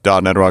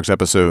.NET Rocks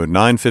episode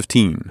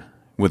 915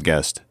 with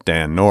guest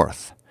Dan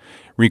North.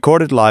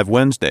 Recorded live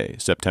Wednesday,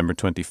 September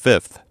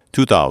 25th,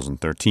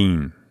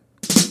 2013.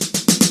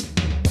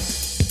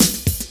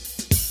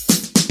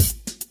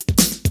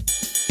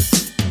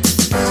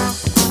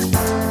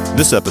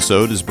 This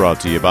episode is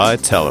brought to you by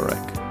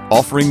Telerik,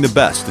 offering the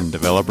best in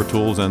developer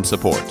tools and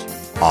support.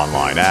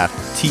 Online at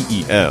telerik.com.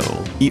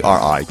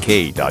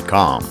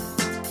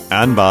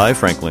 And by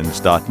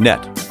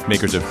Franklins.net,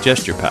 makers of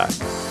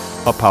GesturePak,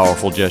 a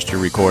powerful gesture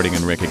recording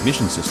and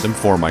recognition system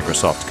for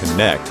Microsoft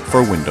Connect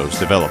for Windows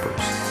developers.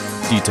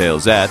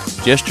 Details at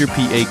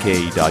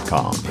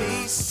gesturepak.com.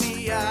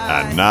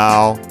 And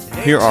now,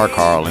 here are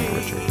Carl and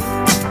Richard.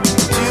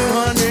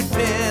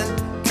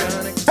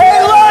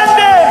 Hey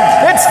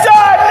London! It's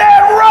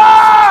 .NET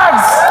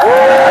Rocks!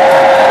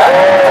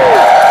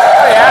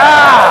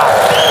 Yeah!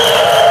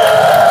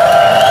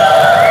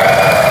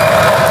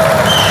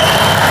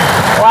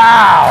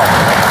 Wow!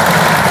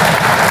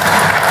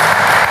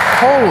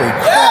 Holy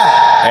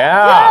crap!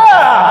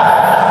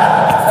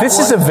 Yeah. This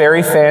is a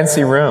very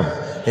fancy room.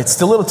 It's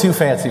a little too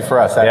fancy for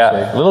us,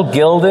 actually. Yeah, a little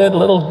gilded, a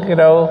little,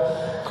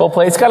 cold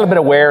plate. It's got a bit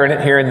of wear in it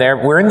here and there.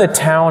 We're in the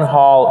town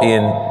hall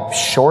in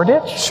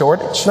Shoreditch?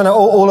 Shoreditch? No,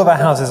 all of our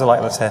houses are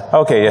like this here.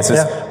 Okay, yes.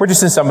 We're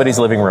just in somebody's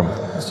living room.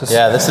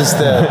 Yeah, this is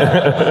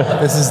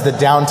the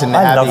Downton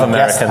Abbey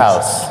guest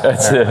house.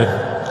 That's it.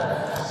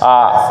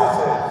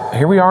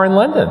 Here we are in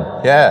London.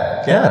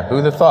 Yeah.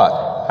 Who'd have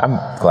thought? I'm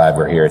glad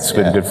we're here. It's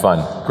been good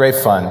fun. Great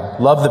fun.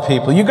 Love the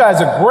people. You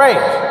guys are great.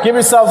 Give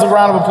yourselves a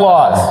round of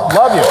applause.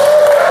 Love you.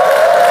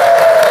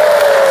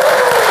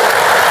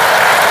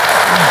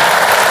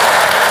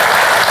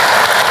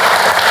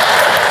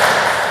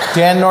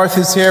 Dan North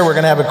is here. We're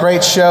going to have a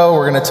great show.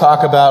 We're going to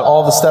talk about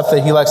all the stuff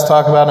that he likes to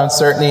talk about,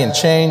 uncertainty and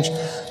change.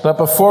 But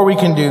before we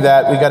can do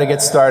that, we got to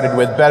get started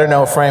with Better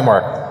Know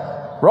Framework.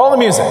 Roll the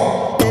music.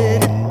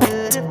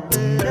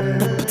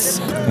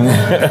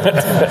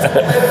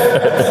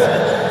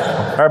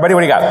 All right, buddy,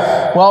 what do you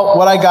got? Well,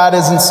 what I got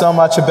isn't so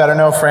much a Better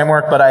Know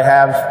Framework, but I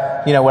have,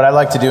 what I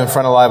like to do in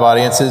front of live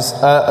audiences,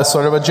 a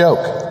sort of a joke.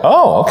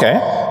 Oh,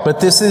 okay. But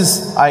this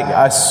is,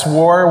 I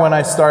swore when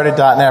I started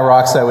 .NET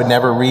Rocks I would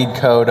never read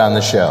code on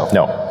the show.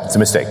 No, it's a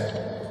mistake.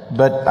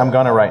 But I'm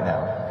going to right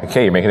now.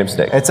 Okay, you're making a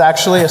mistake. It's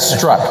actually a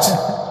struct.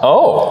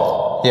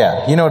 Oh.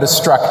 Yeah, you know what a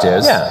struct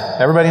is. Yeah.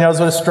 Everybody knows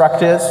what a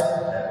struct is?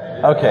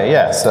 Okay,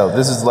 yeah, so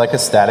this is like a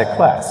static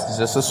class. It's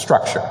just a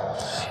structure.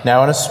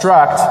 Now in a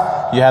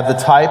struct, you have the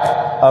type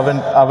of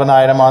an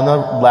item on the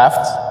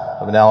left,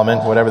 of an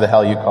element, whatever the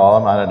hell you call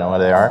them. I don't know what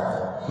they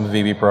are. I'm a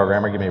VB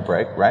programmer, give me a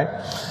break, right?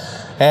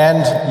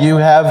 And you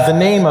have the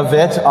name of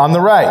it on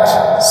the right.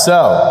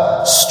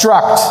 So,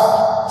 struct,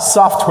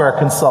 software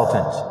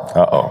consultant.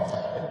 Uh-oh.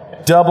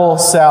 Double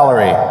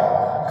salary.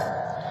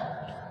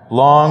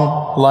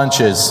 Long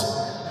lunches.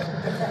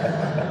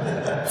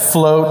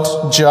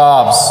 Float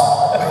jobs.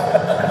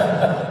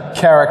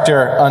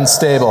 Character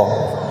unstable.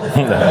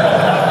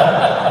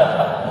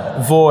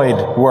 Void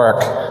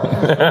work.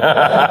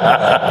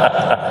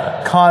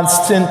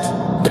 Constant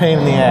pain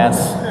in the ass.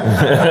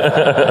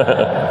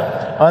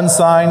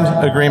 Unsigned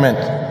agreement.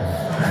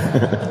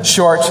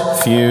 Short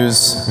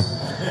fuse.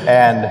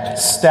 And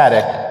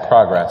static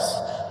progress.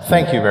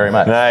 Thank you very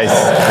much. Nice.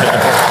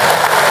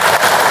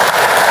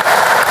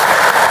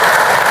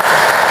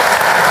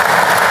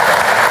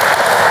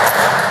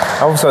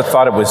 I also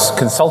thought it was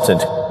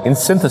consultant in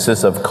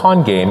synthesis of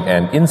con game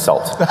and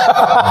insult. That's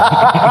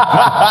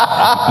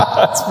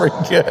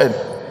pretty good.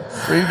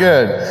 Pretty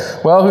good.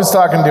 Well, who's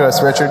talking to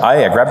us, Richard?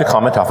 I grabbed a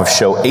comment off of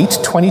show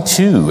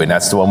 822, and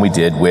that's the one we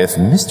did with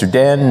Mr.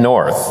 Dan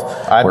North.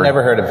 I've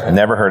never heard of him.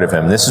 Never heard of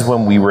him. This is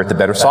when we were at the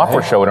Better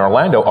Software Show in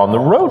Orlando on the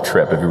road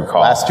trip, if you recall.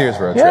 Last year's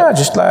road trip. Yeah,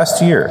 just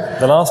last year.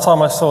 The last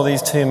time I saw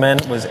these two men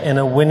was in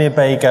a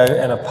Winnebago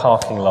in a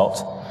parking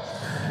lot.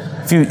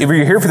 If you were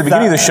here for the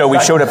beginning of the show, we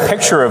showed a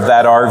picture of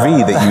that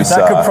RV that you saw.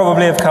 That could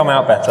probably have come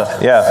out better.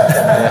 Yeah.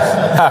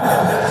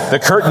 The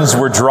curtains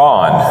were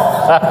drawn.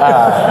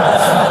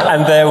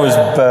 And there was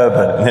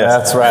bourbon. Yes,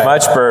 that's right.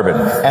 Much bourbon.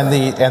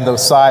 And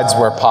those sides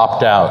were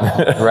popped out.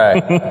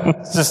 Right.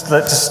 Let's just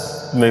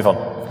move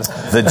on.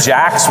 The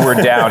jacks were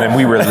down and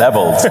we were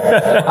leveled.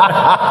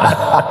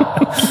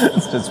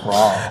 It's just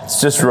wrong. It's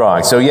just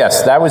wrong. So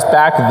yes, that was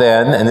back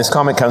then, and this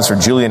comment comes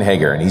from Julian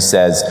Hager, and he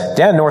says,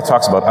 Dan North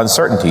talks about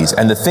uncertainties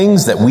and the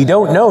things that we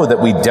don't know that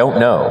we don't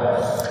know.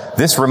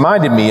 This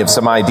reminded me of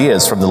some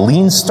ideas from the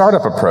lean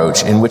startup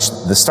approach in which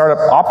the startup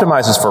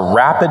optimizes for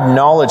rapid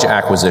knowledge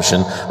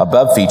acquisition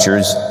above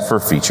features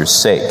for feature's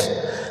sake.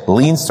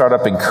 Lean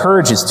Startup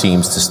encourages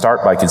teams to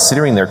start by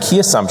considering their key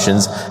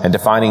assumptions and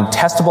defining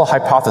testable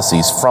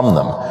hypotheses from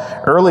them.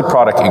 Early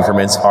product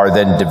increments are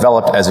then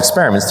developed as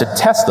experiments to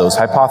test those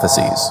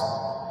hypotheses.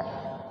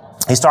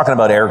 He's talking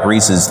about Eric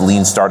Ries's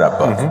Lean Startup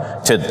book,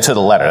 to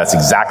the letter. That's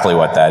exactly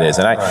what that is.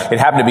 And it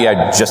happened to be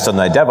just on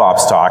the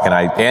DevOps talk, and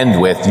I end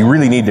with, you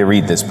really need to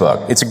read this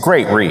book. It's a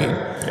great read,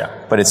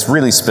 but it's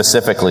really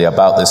specifically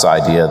about this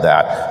idea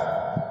that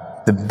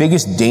the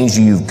biggest danger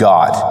you've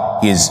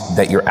got is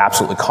that you're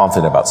absolutely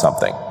confident about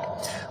something.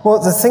 Well,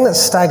 the thing that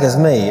staggers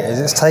me is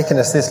it's taken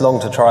us this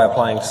long to try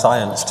applying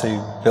science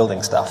to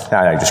building stuff.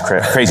 No, just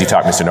crazy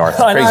talk, Mr.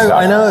 North.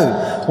 I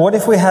know. What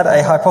if we had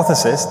a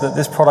hypothesis that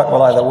this product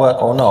will either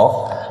work or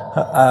not,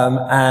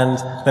 and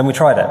then we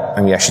tried it?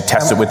 And we actually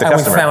tested it with the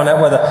customer. And we found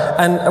out whether...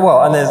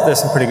 And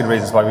there's some pretty good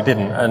reasons why we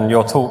didn't. And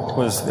your talk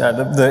was...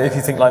 if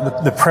you think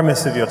like the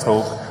premise of your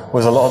talk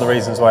was a lot of the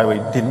reasons why we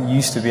didn't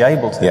used to be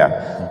able to.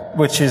 Yeah.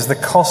 Which is the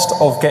cost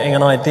of getting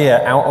an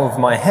idea out of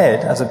my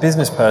head as a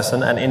business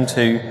person and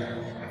into...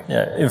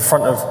 in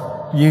front of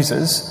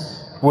users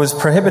was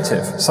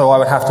prohibitive. So I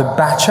would have to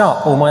batch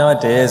up all my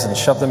ideas and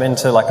shove them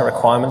into like a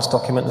requirements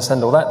document and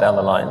send all that down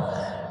the line.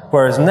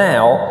 Whereas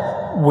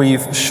now,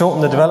 we've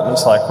shortened the development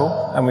cycle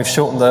and we've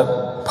shortened the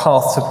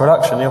path to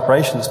production, the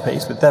operations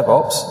piece with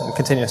DevOps and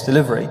continuous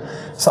delivery.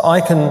 So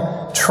I can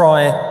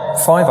try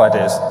 5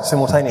 ideas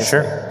simultaneously.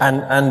 Sure.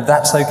 And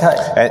that's okay.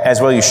 As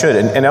well you should.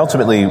 And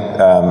ultimately,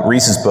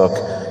 Reese's book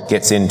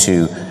gets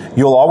into,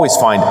 you'll always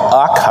find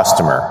a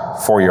customer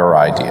for your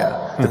idea.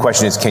 The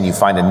question is, can you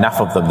find enough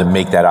of them to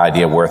make that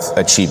idea worth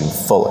achieving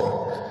fully?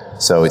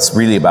 So it's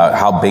really about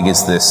how big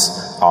is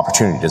this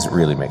opportunity? Does it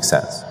really make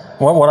sense?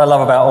 What I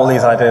love about all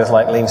these ideas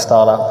like Lean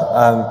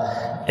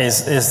Startup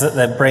is that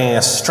they're bringing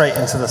us straight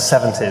into the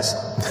 70s.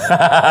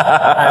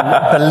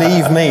 And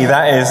believe me,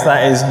 that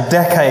is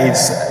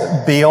decades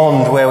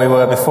beyond where we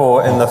were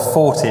before in the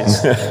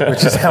 40s,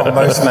 which is how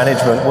most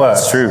management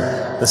works. It's true.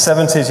 The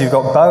 70s, you've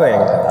got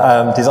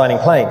Boeing designing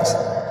planes.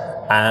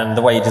 And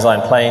the way you design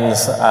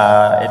planes,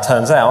 it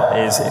turns out,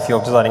 is if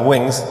you're designing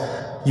wings,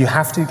 you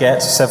have to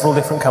get several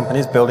different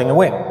companies building a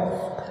wing.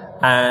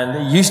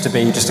 And it used to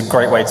be just a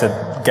great way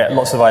to get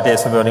lots of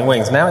ideas for building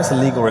wings. Now it's a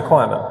legal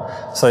requirement.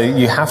 So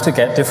you have to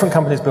get different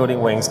companies building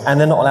wings, and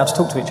they're not allowed to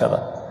talk to each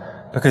other.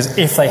 Because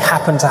if they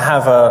happen to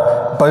have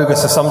a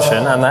bogus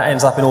assumption and that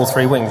ends up in all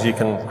 3 wings, you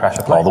can crash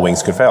a plane. All the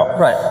wings could fail.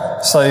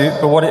 Right. So,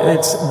 but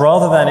it's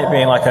rather than it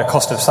being like a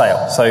cost of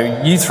sale. So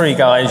you 3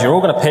 guys, you're all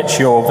going to pitch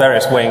your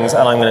various wings,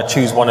 and I'm going to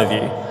choose one of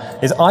you.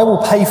 Is I will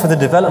pay for the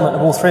development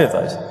of all 3 of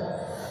those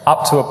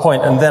up to a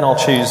point, and then I'll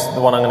choose the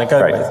one I'm going to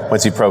go with.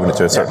 Once you've proven it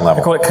to a certain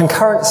level. We call it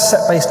concurrent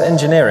set-based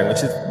engineering,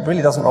 which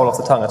really doesn't roll off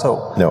the tongue at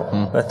all. No.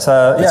 But it's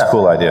a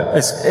cool idea.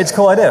 It's a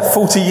cool idea.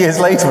 40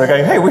 years later, we're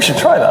going, hey, we should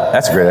try that.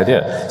 That's a great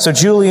idea. So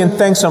Julian,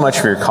 thanks so much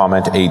for your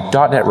comment. A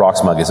 .NET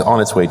Rocks mug is on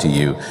its way to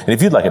you. And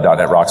if you'd like a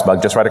 .NET Rocks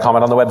mug, just write a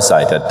comment on the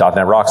website at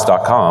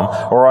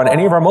 .NETRocks.com or on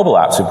any of our mobile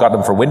apps. We've got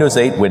them for Windows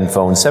 8,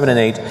 WinPhone 7 and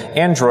 8,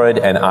 Android,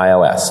 and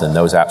iOS. And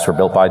those apps were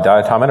built by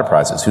Diatom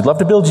Enterprises, who'd love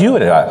to build you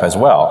an app as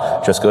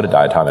well. Just go to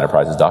diatomenterprises.com.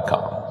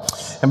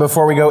 And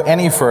before we go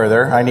any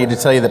further, I need to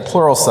tell you that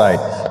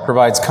Pluralsight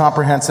provides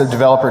comprehensive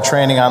developer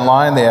training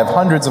online. They have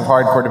hundreds of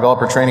hardcore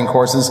developer training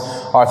courses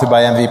authored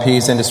by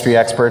MVPs, industry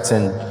experts,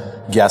 and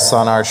guests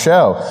on our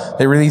show.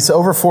 They release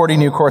over 40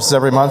 new courses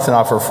every month and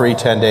offer a free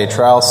 10-day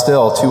trial.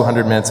 Still,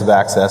 200 minutes of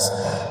access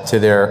to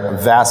their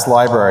vast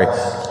library.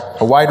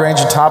 A wide range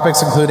of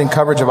topics, including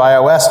coverage of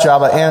iOS,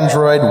 Java,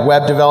 Android,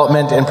 web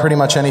development, and pretty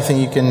much anything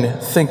you can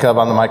think of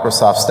on the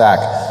Microsoft stack.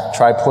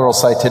 Try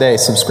Pluralsight today.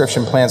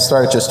 Subscription plans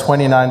start at just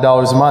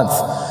 $29 a month.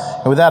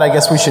 And with that, I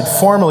guess we should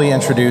formally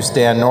introduce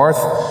Dan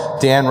North.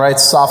 Dan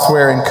writes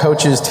software and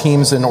coaches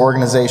teams and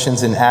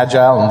organizations in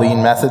agile and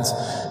lean methods.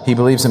 He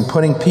believes in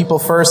putting people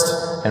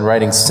first and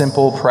writing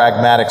simple,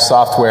 pragmatic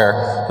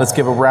software. Let's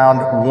give a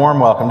round, warm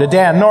welcome to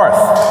Dan North.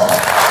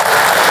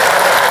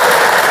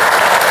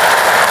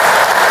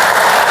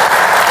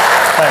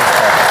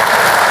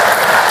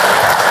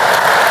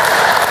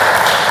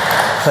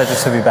 Pleasure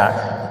to be back.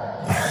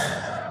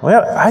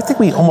 Well, I think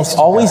we almost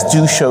always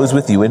do shows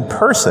with you in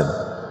person.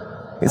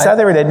 It's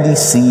either at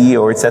NDC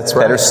or it's at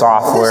Better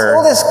Software. There's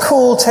all this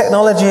cool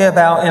technology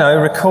about,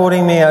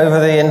 recording me over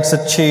the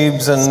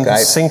intertubes and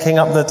syncing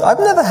up the... I've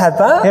never had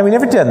that. Yeah, we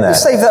never done that. We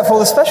save that for all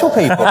the special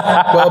people.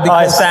 Well,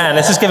 because... Dan,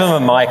 let's just give them a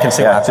mic and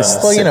see what happens.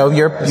 Well,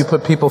 you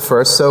put people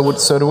first, so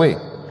do we.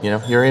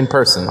 You're in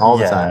person all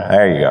the time.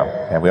 There you go.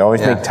 Yeah, we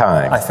always make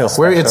time. I feel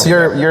special. It's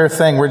your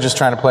thing. We're just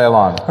trying to play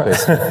along,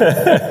 basically.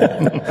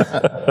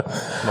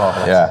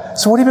 Yeah.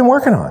 So what have you been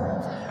working on?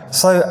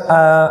 So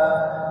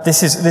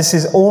this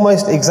is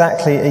almost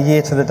exactly a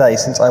year to the day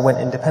since I went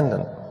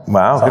independent.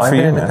 Wow, so good for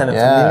you, I've been independent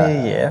for nearly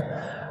a year.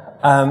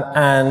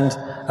 And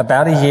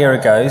about a year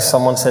ago,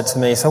 someone said to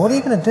me, so what are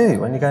you going to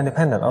do when you go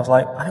independent? I was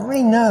like, I don't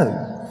really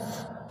know.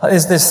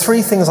 There's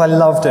 3 things I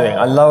love doing.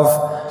 I love...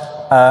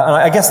 and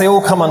I guess they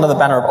all come under the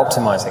banner of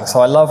optimizing.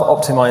 So I love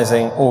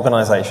optimizing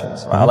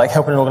organizations. Right? I like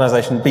helping an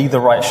organization be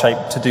the right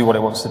shape to do what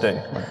it wants to do.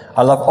 Right.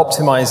 I love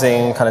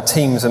optimizing kind of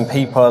teams and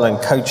people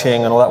and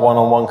coaching and all that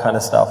one-on-one kind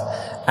of stuff.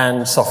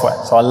 And software.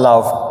 So I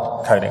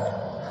love coding.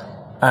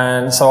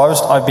 And so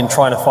I've been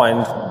trying to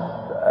find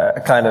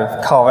kind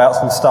of carve out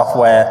some stuff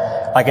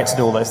where I get to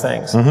do all those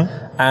things. Mm-hmm.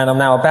 And I'm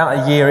now about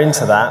a year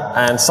into that,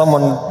 and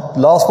someone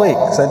last week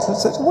said,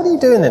 so what are you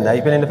doing in there?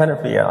 You've been independent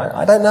for a year.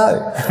 I don't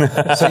know.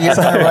 So you're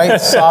going to write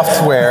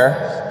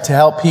software to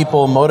help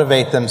people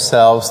motivate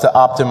themselves to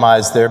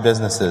optimize their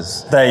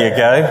businesses. There you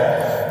go.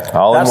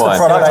 All in one. That's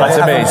the product That's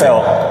amazing.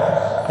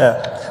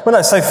 Yeah. Well,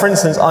 no, so for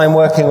instance, I'm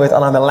working with,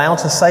 and I'm allowed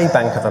to say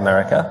Bank of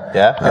America.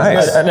 Yeah,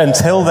 nice. And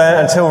until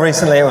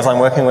recently, it was I'm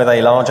working with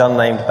a large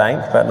unnamed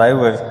bank, but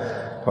no,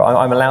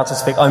 I'm allowed to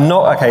speak. I'm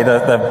not, okay,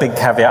 the big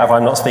caveat of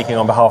I'm not speaking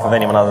on behalf of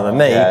anyone other than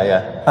me.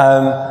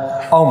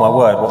 Oh my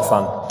word, what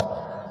fun.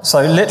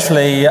 So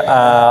literally,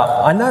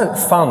 I know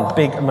fun,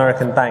 big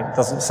American bank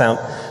doesn't sound...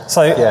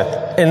 So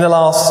in the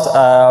last,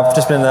 I've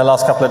just been in there the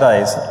last couple of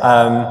days,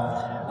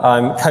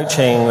 I'm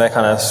coaching their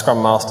kind of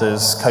Scrum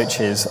Masters,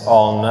 coaches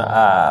on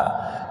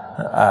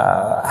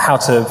how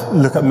to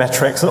look at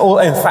metrics and all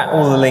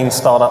the lean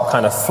startup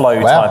kind of flow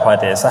type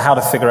ideas. So how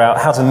to figure out,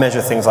 how to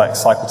measure things like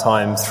cycle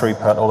time,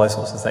 throughput, all those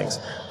sorts of things.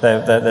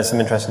 There's some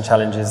interesting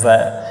challenges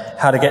there.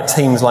 How to get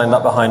teams lined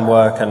up behind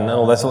work and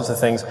all those sorts of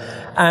things.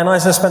 And I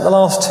just spent the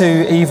last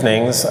 2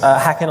 evenings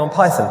hacking on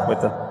Python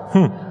with them.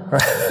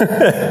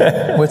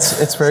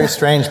 It's very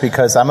strange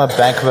because I'm a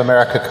Bank of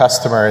America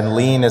customer, and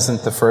lean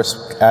isn't the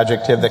first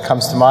adjective that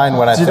comes to mind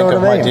when I think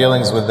of my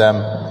dealings with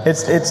them.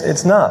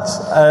 It's nuts.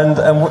 And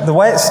the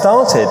way it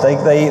started,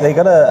 they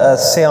got a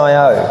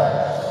CIO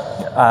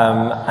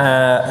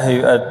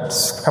who a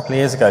couple of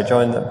years ago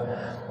joined them.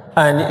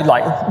 And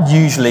like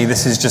usually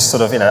this is just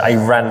sort of, a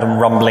random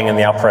rumbling in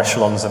the upper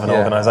echelons of an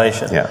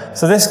organization. Yeah.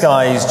 So this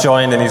guy, he's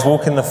joined and he's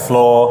walking the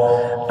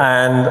floor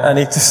and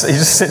he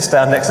just sits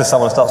down next to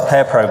someone and starts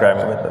pair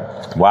programming with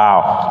them.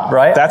 Wow.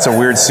 Right? That's a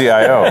weird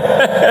CIO. If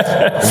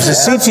it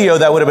was a CTO,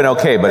 that would have been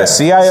okay, but a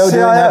CIO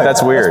doing that,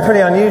 that's weird. That's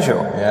pretty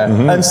unusual. Yeah.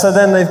 Mm-hmm. And so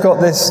then they've got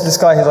this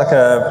guy who's like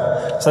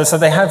so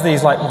they have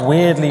these like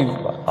weirdly,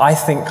 I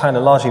think kind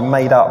of largely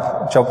made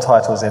up job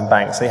titles in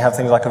banks. So you have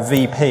things like a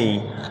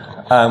VP,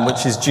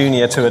 which is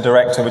junior to a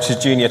director, which is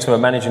junior to a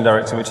managing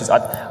director, which is, I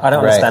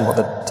don't understand what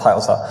the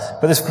titles are.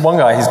 But this one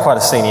guy, he's quite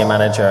a senior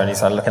manager and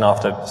he's looking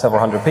after several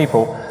hundred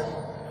people.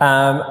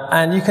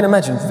 And you can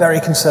imagine, very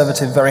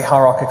conservative, very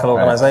hierarchical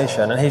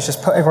organization. Right. And he's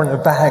just put everyone in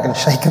a bag and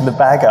shaken the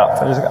bag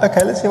up. And he's like,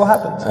 okay, let's see what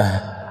happens.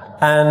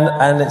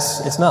 and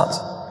it's nuts.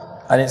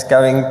 And it's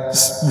going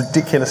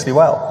ridiculously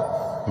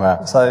well.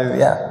 Wow. So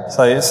yeah,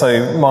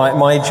 so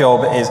my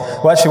job is,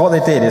 well actually what they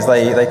did is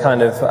they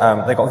kind of,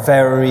 they got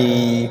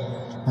very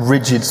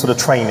rigid sort of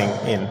training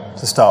in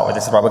to start with.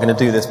 They said, right, we're going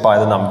to do this by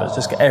the numbers.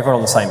 Just get everyone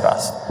on the same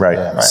bus. Right.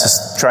 It's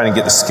just trying to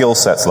get the skill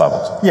sets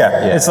leveled.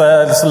 Yeah. It's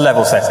a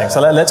level setting. So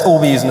let's all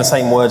be using the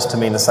same words to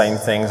mean the same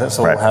things. Let's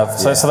all have.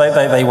 So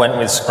they went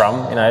with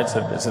Scrum.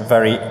 It's a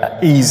very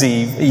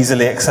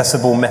easily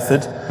accessible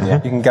method. Yeah.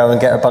 You can go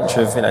and get a bunch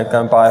of,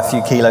 go and buy a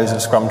few kilos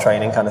of Scrum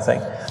training kind of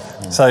thing.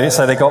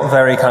 So they got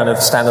very kind of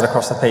standard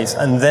across the piece.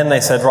 And then they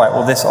said, right,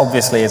 well, this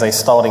obviously is a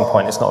starting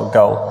point. It's not a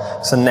goal.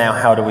 So now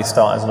how do we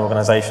start as an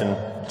organization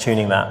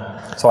tuning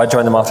that? So I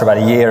joined them after about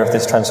a year of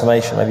this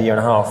transformation, maybe a year and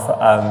a half,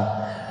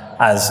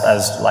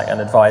 as like an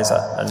advisor.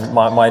 And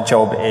my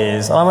job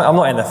is, I'm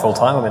not in there full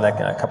time. I'm in there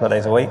a couple of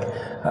days a week.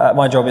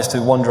 My job is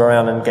to wander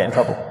around and get in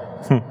trouble.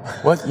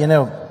 Well,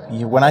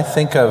 when I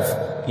think of,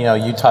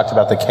 you talked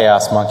about the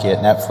chaos monkey at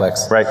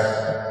Netflix. Right.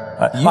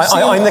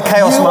 I'm the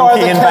chaos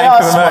monkey in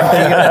Bank of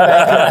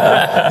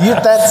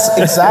America. That's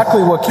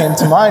exactly what came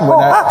to mind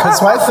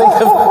because when I think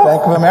of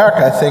Bank of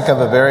America, I think of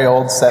a very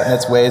old, set in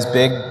its ways,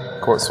 big,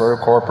 sort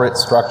of corporate,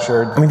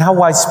 structured. I mean, how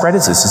widespread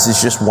is this? Is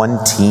this just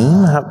one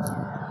team?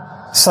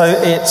 So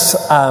it's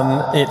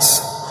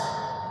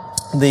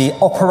the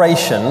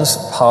operations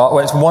part,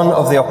 well, it's one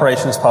of the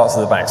operations parts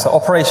of the bank. So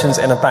operations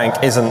in a bank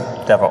isn't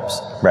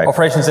DevOps. Right.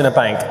 Operations in a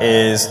bank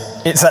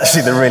it's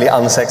actually the really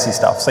unsexy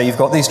stuff. So you've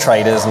got these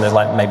traders and there's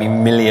like maybe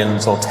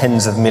millions or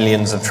tens of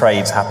millions of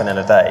trades happen in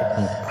a day.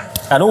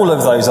 And all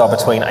of those are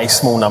between a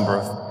small number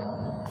of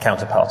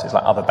counterparties,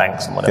 like other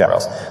banks and whatever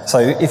else. So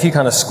if you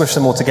kind of squish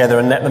them all together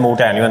and net them all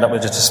down, you end up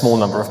with just a small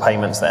number of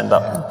payments that end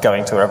up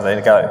going to wherever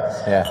they go.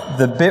 Yeah.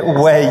 The bit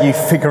where you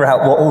figure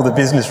out what all the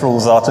business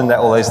rules are to net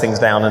all those things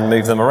down and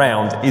move them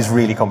around is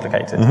really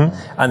complicated.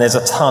 And there's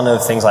a ton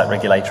of things like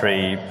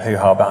regulatory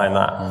hoo-ha behind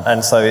that.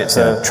 And so it's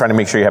trying to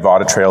make sure you have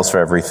audit trails for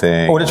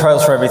everything. Audit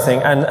trails for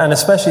everything, and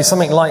especially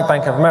something like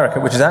Bank of America,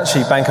 which is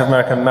actually Bank of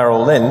America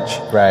Merrill Lynch.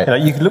 Right.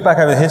 You can look back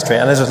over the history,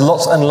 and there's just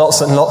lots and lots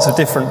and lots of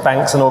different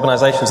banks and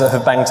organizations that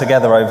have banged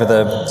together over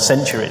the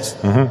centuries.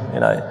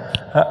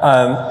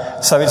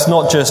 So it's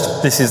not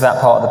just this is that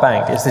part of the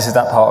bank, it's this is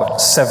that part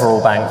of several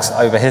banks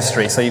over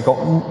history. So you've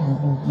got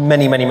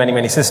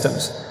many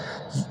systems,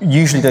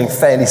 usually doing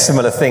fairly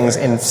similar things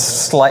in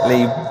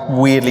slightly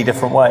weirdly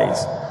different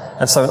ways.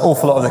 And so an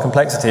awful lot of the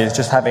complexity is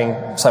just having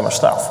so much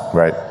stuff.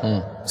 Right.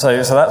 So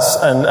that's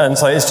and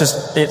so it's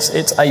just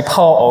it's a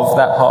part of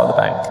that part of the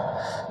bank.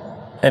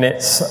 And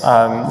it's,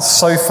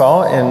 so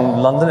far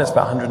in London, it's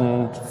about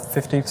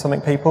 150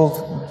 something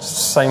people.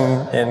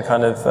 Same in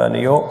kind of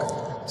New York.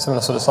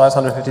 Similar sort of size,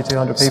 150,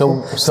 200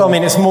 people. So I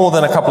mean, it's more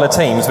than a couple of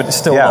teams, but it's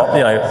still not,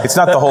 It's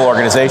not the whole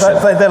organization.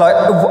 They're like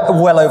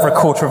well over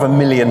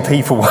 250,000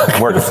 people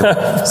working for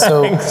them.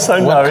 So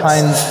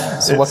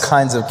what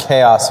kinds of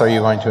chaos are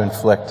you going to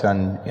inflict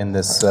in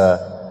this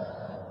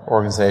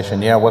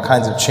organization? What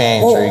kinds of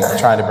change are you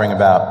trying to bring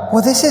about?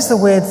 Well, this is the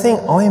weird thing.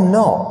 I'm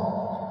not.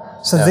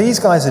 So these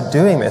guys are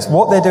doing this.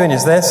 What they're doing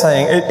is they're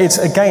saying,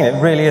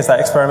 it really is that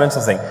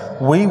experimental thing.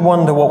 We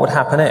wonder what would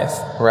happen if.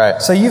 Right.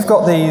 So you've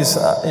got these,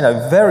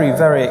 very,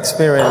 very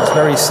experienced,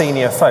 very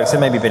senior folks. They've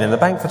maybe been in the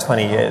bank for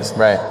 20 years.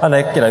 Right. And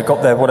they,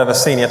 got their whatever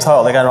senior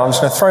title. They're going, I'm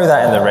just going to throw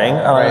that in the ring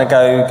and I'm going to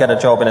go get a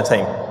job in a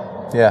team.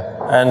 Yeah.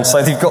 And so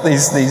you've got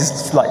these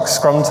like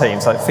scrum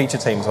teams, like feature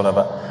teams,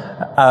 whatever.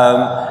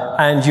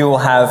 And you'll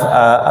have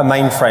a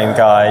mainframe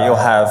guy, you'll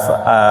have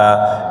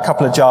a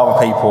couple of Java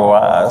people,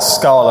 a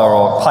Scala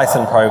or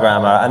Python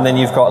programmer, and then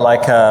you've got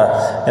like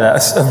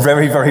a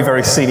very, very,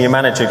 very senior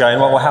manager going,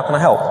 well, how can I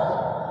help?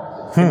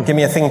 Give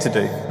me a thing to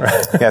do.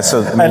 Yeah,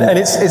 so and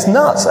it's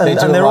nuts. And they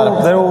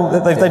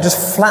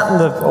just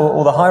flattened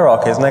all the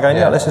hierarchies, and they're going,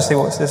 let's just see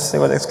where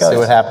this goes. See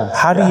what happens.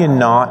 how do you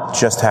not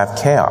just have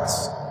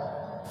chaos?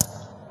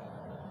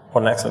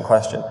 What an excellent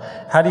question.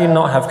 How do you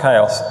not have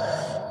chaos?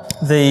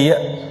 There's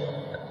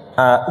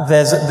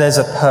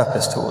a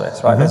purpose to all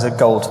this, right? There's a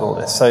goal to all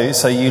this.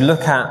 So you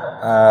look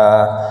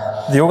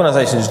at the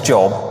organization's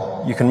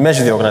job, you can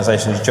measure the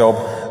organization's job,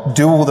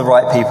 do all the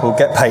right people,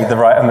 get paid the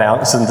right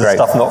amounts, and the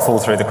stuff not fall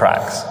through the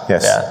cracks.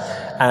 Yes. Yeah.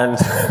 And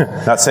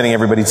not sending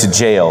everybody to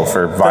jail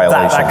for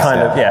violations. That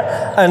kind of,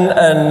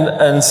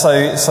 And so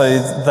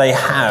they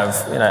have,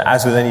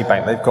 as with any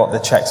bank, they've got the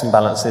checks and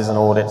balances and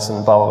audits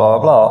and blah, blah, blah,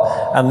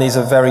 blah. And these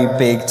are very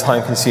big,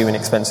 time-consuming,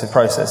 expensive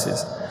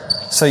processes.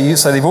 So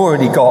they've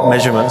already got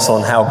measurements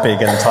on how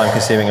big and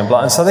time-consuming and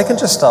blah, and so they can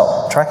just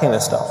start tracking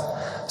this stuff.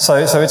 So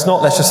it's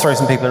not let's just throw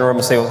some people in a room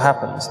and see what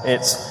happens.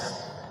 It's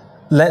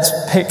let's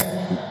pick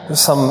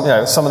some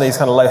of these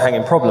kind of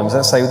low-hanging problems.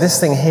 Let's say this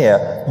thing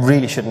here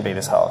really shouldn't be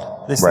this hard.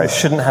 This thing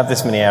shouldn't have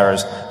this many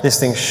errors. This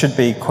thing should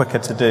be quicker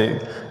to do.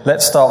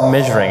 Let's start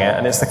measuring it,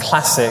 and it's the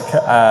classic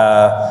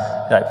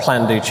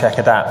plan, do, check,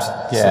 adapt,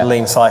 sort of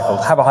lean cycle.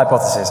 Have a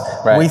hypothesis.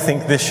 Right. We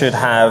think this should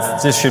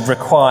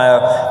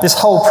require. This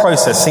whole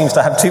process seems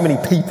to have too many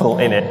people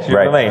in it. Do you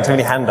know what I mean? Too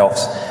many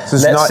handoffs. So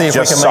it's not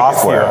just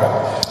software.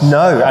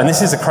 No, and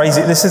this is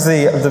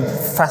the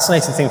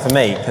fascinating thing for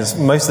me, because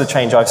most of the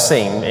change I've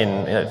seen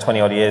in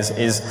 20 odd years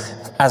is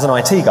as an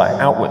IT guy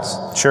outwards.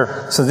 Sure.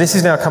 So this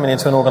is now coming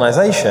into an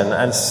organization,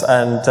 and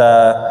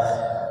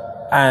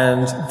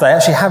they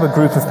actually have a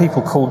group of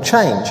people called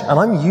change, and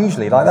I'm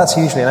usually that's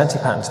usually an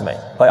anti-pattern to me.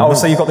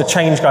 So you've got the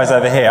change guys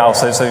over here.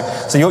 So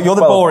you're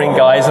the boring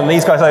guys, and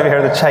these guys over here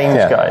are the change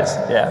guys.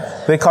 Yeah.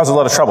 They cause a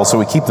lot of trouble, so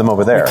we keep them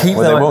over there,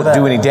 where they won't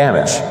do any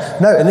damage.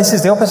 No, and this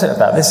is the opposite of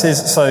that. This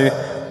is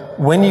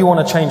when you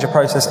want to change a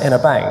process in a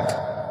bank,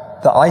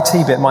 the IT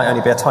bit might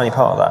only be a tiny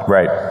part of that.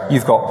 Right.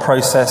 You've got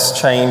process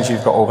change,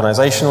 you've got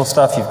organizational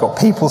stuff, you've got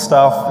people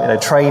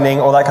stuff, training,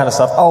 all that kind of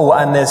stuff. Oh,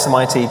 and there's some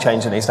IT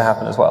change that needs to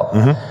happen as well.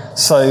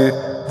 So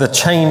the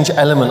change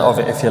element of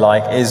it, if you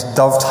like, is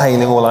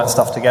dovetailing all that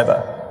stuff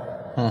together.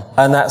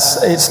 And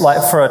it's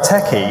like for a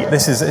techie,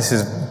 this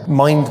is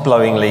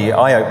mind-blowingly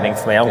eye-opening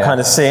for me. I'm kind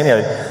of seeing,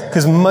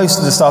 because most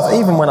of the stuff,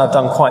 even when I've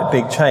done quite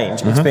big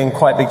change, it's been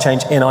quite big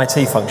change in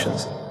IT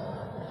functions.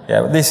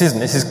 Yeah, but this isn't.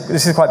 This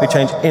is quite a big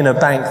change in a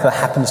bank that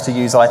happens to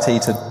use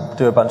IT to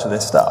do a bunch of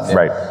this stuff. Yeah.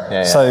 Right.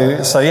 Yeah. So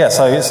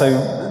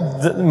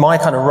my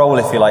kind of role,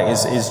 if you like,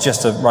 is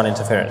just to run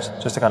interference,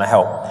 just to kind of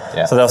help.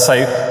 Yeah. So they'll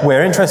say,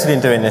 we're interested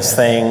in doing this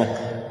thing.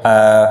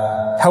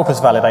 Help us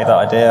validate that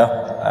idea.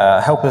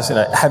 Help us.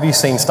 Have you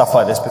seen stuff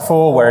like this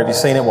before? Where have you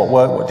seen it? What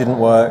worked? What didn't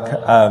work?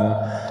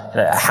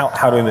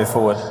 How do we move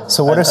forward?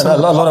 So what are some? A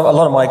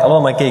lot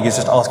of my gig is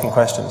just asking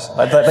questions.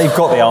 They've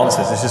got the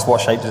answers. It's just what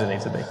shape does it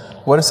need to be.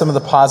 What are some of the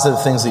positive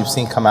things that you've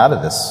seen come out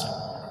of this?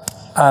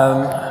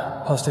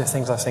 Positive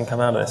things I've seen come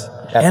out of this.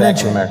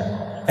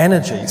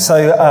 Energy.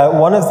 So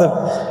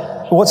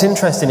what's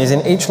interesting is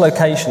in each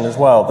location as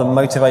well, the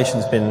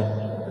motivation's been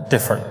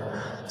different.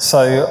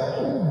 So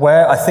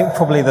where I think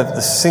probably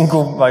the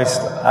single most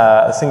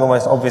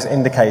obvious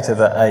indicator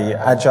that a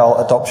agile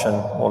adoption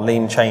or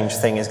lean change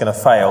thing is going to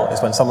fail is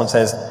when someone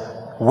says,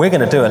 we're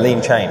going to do a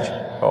lean change,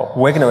 or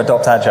we're going to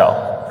adopt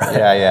agile.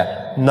 Yeah.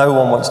 No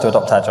one wants to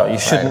adopt agile. You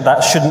shouldn't.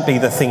 That shouldn't be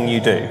the thing you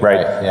do.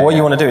 Right. What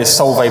you want to do is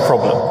solve a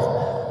problem.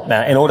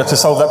 Now, in order to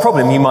solve that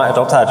problem, you might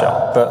adopt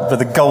agile, but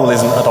the goal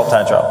isn't adopt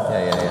agile.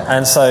 Yeah.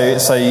 And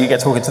so you get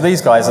talking to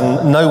these guys,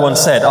 and no one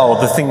said,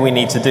 the thing we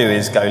need to do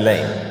is go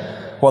lean.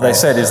 What they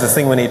said is the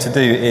thing we need to do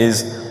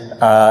is,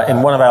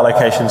 in one of our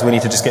locations, we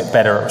need to just get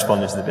better at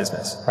responding to the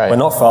business. Right. We're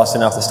not fast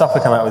enough. The stuff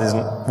we come out with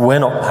we're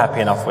not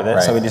happy enough with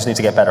it, so we just need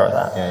to get better at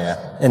that. Yeah.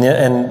 In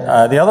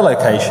the other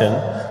location,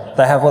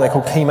 they have what they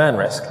call key man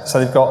risk. So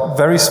they've got a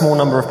very small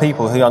number of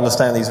people who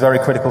understand these very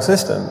critical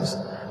systems.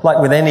 Like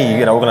with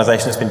any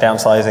organization that's been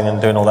downsizing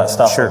and doing all that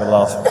stuff over the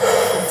last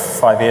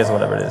 5 years or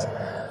whatever it is.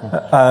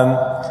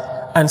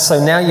 And so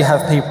now you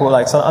have people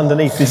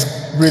underneath these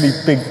really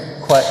big,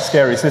 quite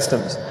scary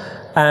systems.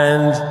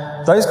 And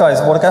those guys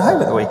want to go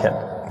home at the weekend.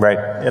 Right.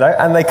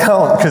 And they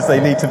can't because they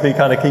need to be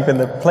kind of keeping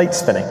the plate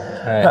spinning.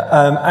 Right.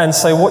 And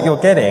so what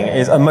you're getting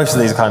is, and most of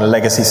these are kind of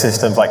legacy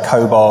systems like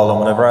COBOL and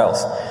whatever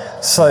else.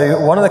 So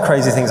one of the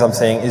crazy things I'm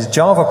seeing is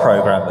Java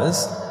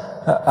programmers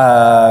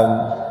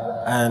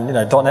and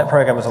 .NET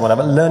programmers and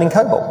whatever learning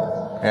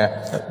COBOL.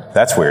 Yeah.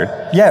 That's weird.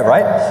 Yeah,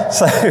 right.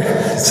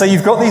 So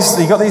you've got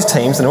these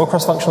teams, and they're all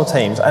cross-functional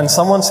teams, and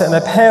someone's sitting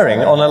there pairing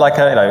on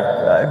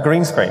a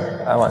green screen.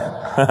 I'm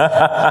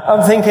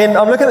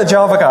looking at the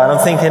Java guy, and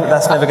I'm thinking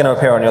that's never going to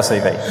appear on your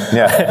CV.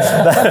 Yeah.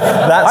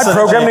 I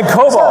programmed in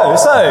COBOL.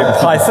 So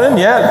Python,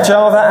 yeah,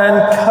 Java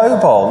and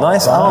COBOL.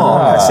 Nice.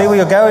 I see where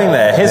you're going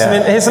there.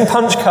 Here's some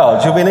punch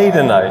cards. You'll be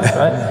needing those,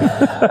 right?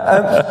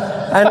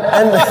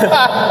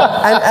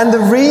 And the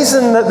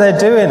reason that they're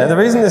doing it, the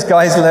reason this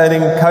guy's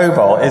learning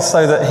COBOL is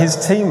so that his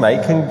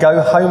teammate can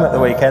go home at the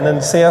weekend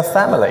and see her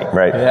family.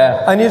 Right.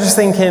 Yeah. And you're just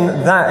thinking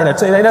that,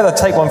 they know the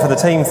take one for the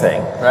team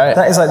thing. Right.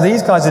 That is like,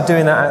 these guys are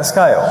doing that at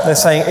scale. They're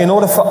saying, in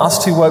order for us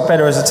to work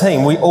better as a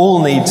team, we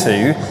all need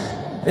to,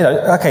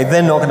 okay,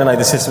 they're not going to know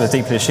the system as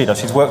deeply as she does.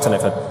 She's worked on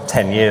it for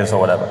 10 years or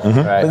whatever. Mm-hmm.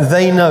 Right. But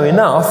they know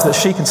enough that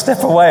she can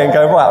step away and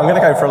go, right, I'm going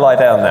to go for a lie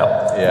down now.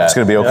 Yeah. It's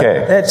going to be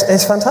okay.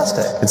 It's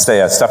fantastic.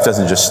 Stuff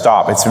doesn't just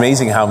stop. It's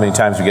amazing how many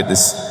times we get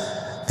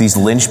these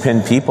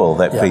linchpin people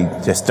that we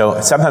just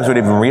don't, sometimes we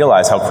don't even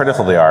realize how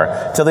critical they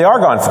are till they are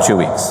gone for 2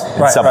 weeks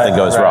and something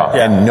goes wrong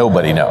and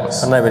nobody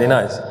knows. And nobody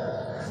knows.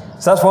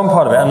 So that's one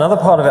part of it. Another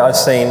part of it I've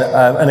seen,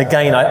 and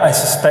again, I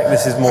suspect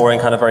this is more in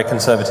kind of very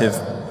conservative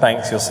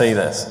banks, you'll see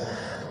this,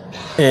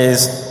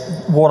 is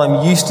what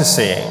I'm used to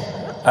seeing.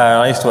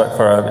 I used to work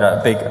for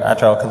a big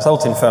agile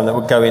consulting firm that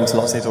would go into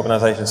lots of these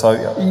organizations, so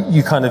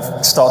you kind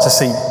of start to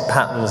see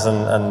patterns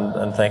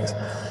and things.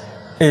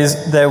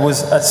 Is there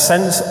was a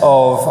sense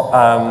of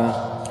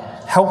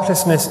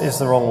helplessness is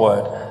the wrong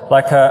word.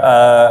 Like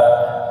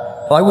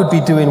I would be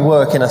doing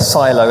work in a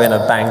silo in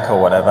a bank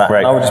or whatever, right.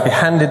 and I would just be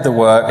handed the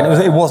work, and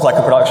it was like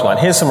a production line.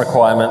 Here's some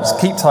requirements,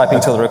 keep typing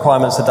till the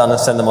requirements are done and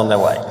send them on their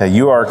way. Now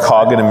you are a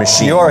cog in a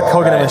machine. You are a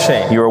cog in a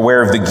machine. You're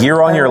aware of the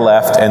gear on your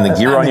left and the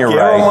gear on your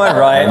right. On my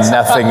right. And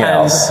nothing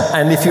else.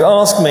 And if you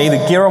ask me,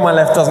 the gear on my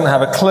left doesn't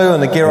have a clue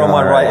and the gear on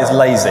my right is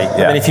lazy.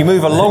 Yeah. And if you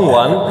move a long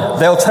one,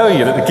 they'll tell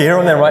you that the gear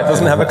on their right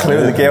doesn't have a clue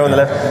and the gear on the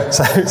left.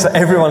 So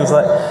everyone's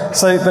like,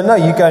 but no,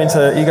 you go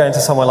into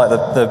somewhere like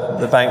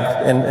the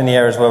bank in the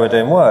areas where we're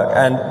doing work,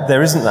 and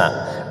there isn't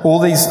that. All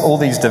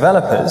these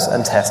developers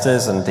and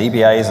testers and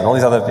DBAs and all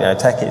these other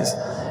techies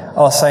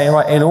are saying,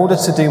 right, in order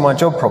to do my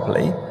job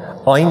properly,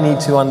 I need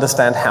to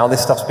understand how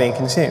this stuff's being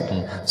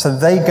consumed. So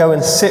they go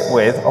and sit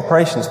with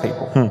operations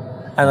people.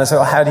 And I say,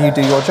 well, how do you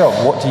do your job?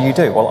 What do you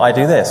do? Well, I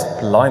do this.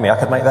 Blimey, I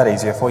could make that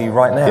easier for you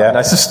right now. Yeah. And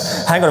I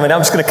just, hang on a minute,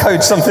 I'm just going to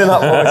code something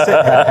up while we're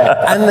sitting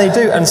here. And they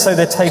do. And so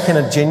they're taking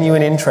a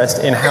genuine interest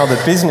in how the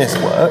business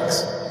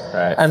works.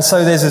 Right. And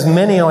so there's as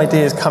many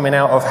ideas coming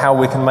out of how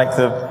we can make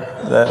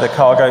the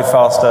car go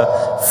faster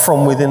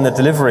from within the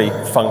delivery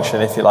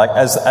function, if you like,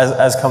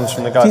 as comes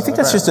from the guys. Do you think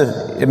that's just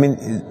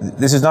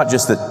this is not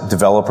just that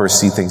developers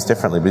see things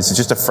differently, but it's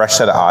just a fresh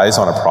set of eyes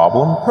on a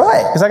problem?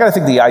 Right. Because I got to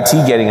think the IT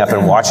getting up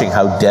and watching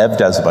how dev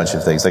does a bunch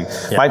of things. Like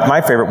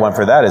my favorite one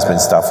for that has been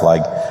stuff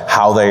like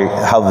how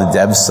the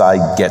dev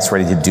side gets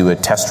ready to do a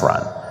test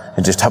run.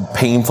 And just how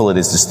painful it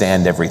is to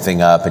stand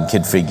everything up and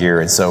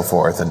configure and so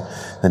forth. And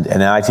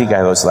an IT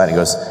guy goes to that and he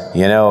goes,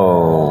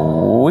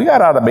 we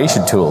got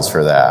automation tools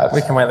for that.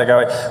 We can make that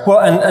go. Well,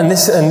 and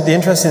the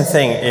interesting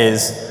thing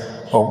is,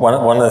 or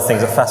one of the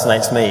things that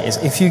fascinates me is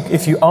if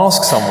you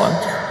ask someone,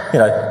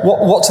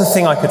 what's a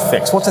thing I could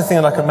fix? What's a thing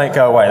that I could make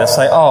go away? They'll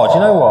say, do you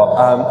know what?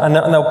 And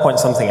they'll point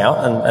something out,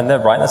 and they're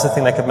right. That's the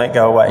thing they could make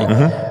go away.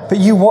 Mm-hmm. But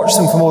you watch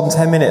them for more than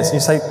 10 minutes, and you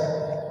say,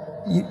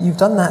 you've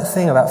done that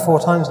thing about 4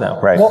 times now.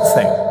 Right. What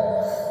thing?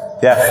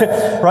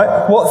 Yeah.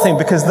 Right? What thing?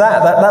 Because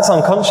that's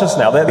unconscious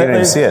now. They don't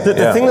even see it.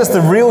 The thing that's the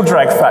real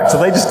drag factor,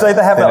 they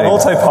have that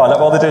autopilot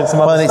while they're doing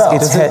some other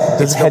stuff.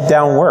 It's head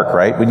down work,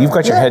 right? When you've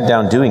got your head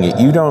down doing it,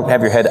 you don't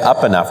have your head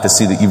up enough to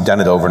see that you've done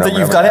it over and over. That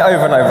you've done it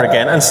over and over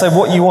again. And so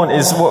what you want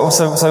is,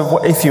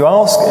 if you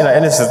ask,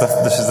 and this is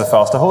the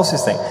faster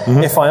horses thing.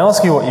 Mm-hmm. If I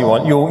ask you what you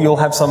want, you'll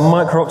have some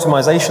micro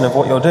optimization of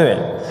what you're doing.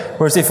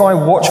 Whereas if I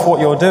watch what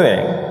you're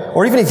doing,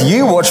 or even if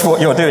you watch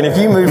what you're doing, if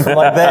you move from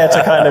like there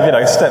to kind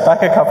of, step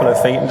back a couple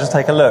of feet and just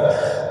take a look,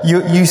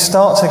 you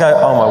start to go,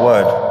 oh my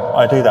word,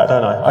 I do that,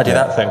 don't I? I do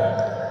that thing.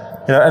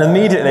 And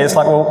immediately it's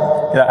like,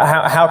 well,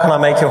 how can I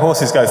make your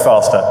horses go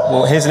faster?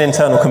 Well, here's an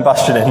internal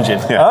combustion engine.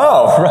 Yeah.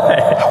 Oh,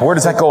 right. Where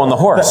does that go on the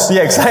horse?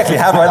 Yeah, exactly.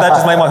 How about that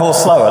just make my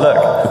horse slower?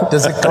 Look.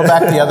 Does it go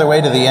back the other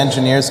way? Do the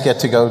engineers get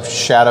to go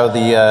shadow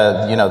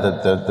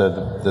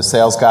the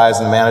sales guys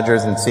and the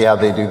managers and see how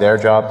they do their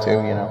job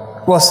too?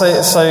 Well,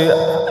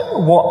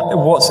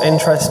 what's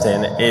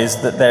interesting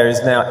is that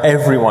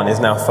everyone is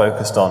now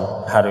focused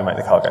on how do we make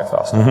the car go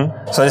faster.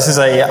 Mm-hmm. So this is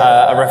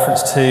a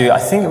reference to, I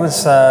think it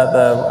was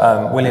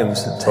the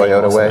Williams team.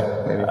 Toyota way,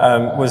 maybe.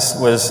 He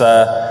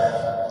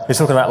was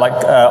talking about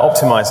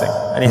optimizing,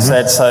 and he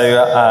said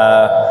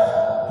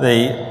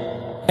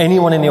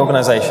anyone in the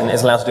organization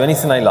is allowed to do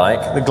anything they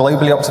like. The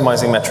globally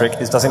optimizing metric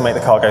is does it make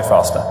the car go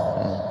faster?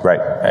 Right.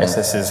 Okay, so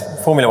this is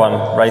Formula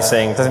One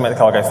racing, doesn't make the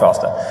car go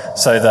faster.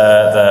 So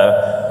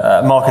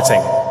the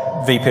marketing,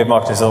 VP of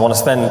marketing says, I want to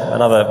spend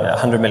another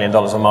 $100 million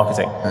on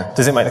marketing.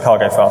 Does it make the car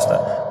go faster?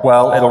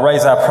 Well, it'll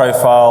raise our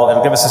profile,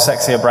 it'll give us a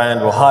sexier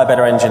brand, we'll hire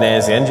better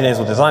engineers, the engineers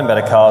will design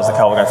better cars, the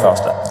car will go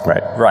faster.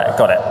 Right,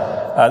 got it.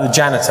 The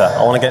janitor,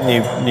 I want to get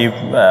new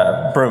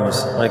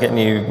brooms, I want to get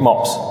new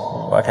mops.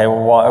 Okay,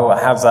 well,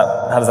 how does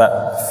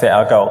that fit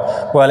our goal?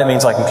 Well, it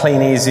means I can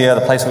clean easier,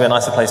 the place will be a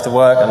nicer place to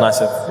work, a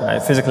nicer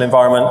physical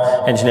environment,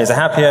 engineers are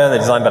happier, they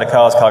design better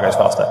cars, car goes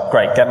faster.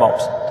 Great, get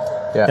mops.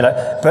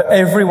 Yeah. But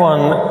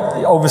everyone,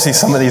 obviously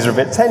some of these are a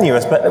bit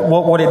tenuous, but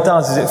what it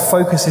does is it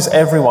focuses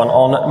everyone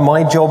on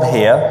my job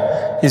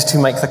here is to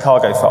make the car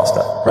go faster.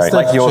 Right.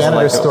 Like yours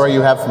janitor story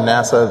you have from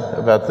NASA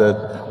about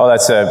the... Oh,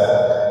 that's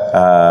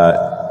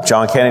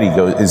John Kennedy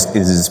is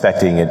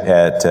inspecting it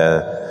at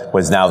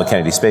what is now the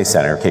Kennedy Space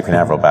Center, Cape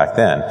Canaveral back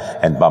then,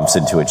 and bumps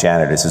into a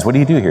janitor and says, what do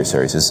you do here,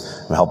 sir? He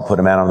says, we help put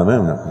a man on the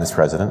moon, Mr.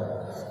 President.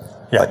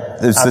 Yeah,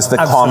 there's this the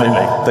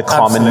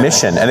common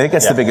mission, and I think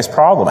that's the biggest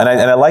problem. And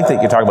I like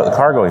that you're talking about the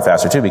car going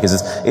faster too, because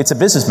it's a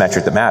business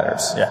metric that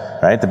matters. Yeah.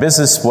 Right. The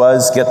business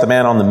was get the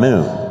man on the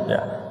moon.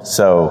 Yeah.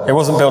 So it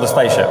wasn't build a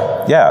spaceship.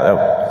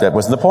 Yeah, that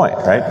wasn't the point,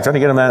 right? We're trying to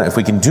get a man. If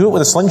we can do it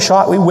with a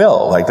slingshot, we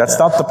will. Like that's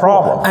not the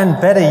problem. And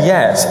better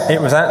yet, it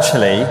was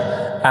actually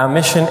our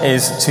mission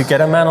is to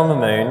get a man on the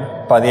moon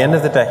by the end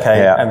of the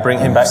decade and bring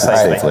him back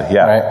safely.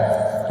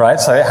 Yeah. Right,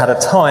 so it had a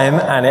time,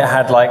 and it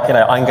had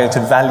I'm going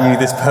to value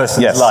this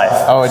person's life.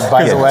 Oh, and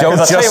by the way, don't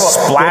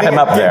just splat him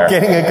up there.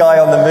 Getting a guy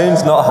on the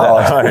moon's not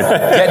hard.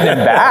 Getting him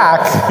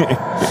back.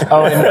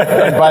 Oh,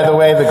 and by the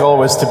way, the goal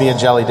was to be a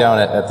jelly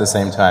donut at the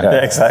same time.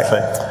 Yeah,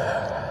 exactly.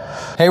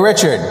 Hey,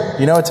 Richard,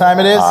 you know what time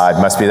it is? It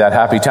must be that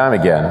happy time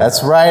again.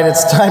 That's right.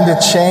 It's time to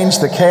change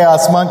the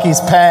Chaos Monkey's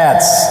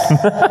pants.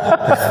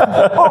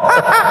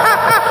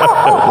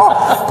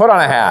 Put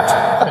on a hat.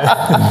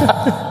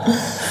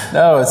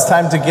 No, it's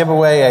time to give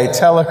away a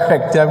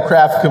Telerik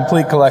DevCraft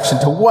Complete Collection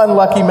to one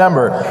lucky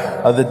member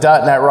of the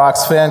 .NET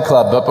Rocks fan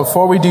club. But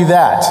before we do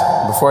that,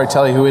 before I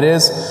tell you who it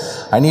is,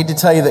 I need to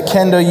tell you that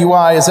Kendo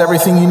UI is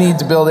everything you need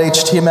to build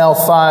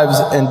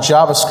HTML5s and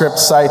JavaScript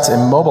sites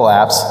and mobile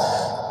apps.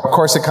 Of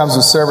course, it comes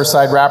with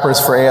server-side wrappers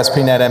for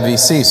ASP.NET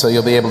MVC, so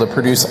you'll be able to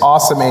produce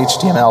awesome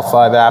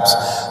HTML5 apps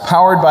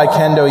powered by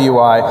Kendo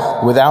UI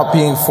without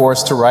being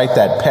forced to write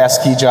that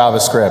pesky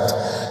JavaScript.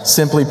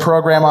 Simply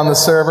program on the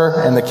server,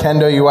 and the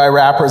Kendo UI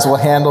wrappers will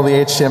handle the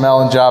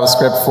HTML and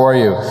JavaScript for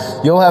you.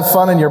 You'll have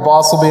fun, and your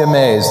boss will be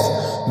amazed.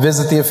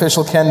 Visit the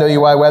official Kendo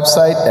UI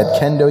website at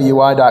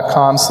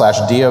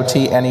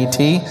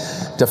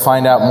kendoui.com/DOTNET to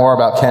find out more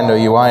about Kendo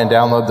UI and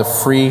download the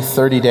free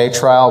 30-day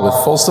trial with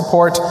full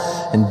support.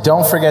 And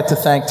don't forget to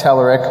thank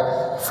Telerik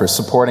for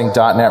supporting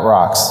 .NET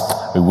Rocks.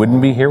 We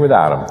wouldn't be here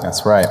without him.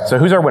 That's right. So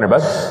who's our winner,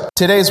 bud?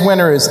 Today's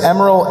winner is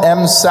Emerald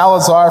M.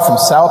 Salazar from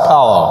Sao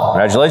Paulo.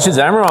 Congratulations,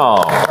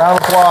 Emerald. Round of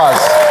applause.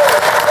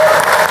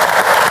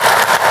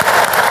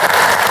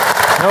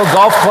 No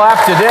golf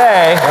clap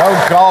today. No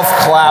golf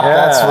clap, Yeah,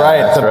 that's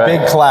right. that's The right.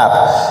 big clap.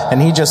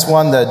 And he just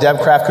won the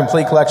DevCraft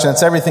Complete Collection.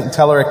 That's everything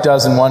Telerik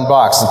does in one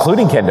box.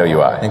 Including Kendo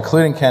UI.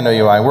 Including Kendo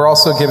UI. We're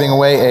also giving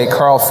away a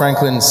Carl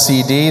Franklin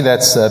CD.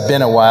 That's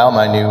been a while,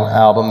 my new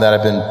album that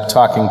I've been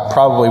talking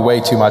probably way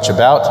too much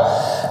about.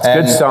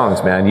 Good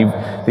songs, man.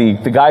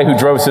 The guy who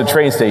drove us to the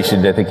train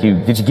station, I think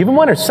did you give him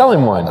one or sell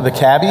him one? The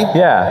cabbie?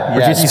 Yeah.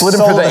 But you split him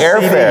sold for the CD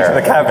airfare. for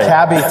the cabbie. The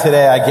cabbie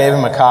today, I gave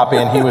him a copy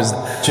and he was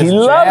just He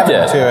loved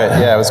jamming it. to it.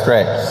 Yeah, it was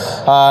great.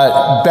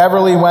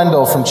 Beverly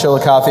Wendell from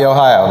Chillicothe,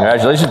 Ohio.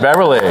 Congratulations,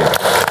 Beverly.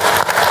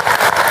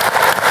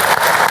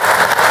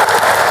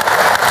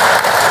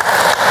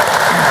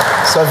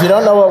 So if you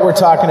don't know what we're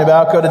talking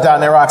about, go to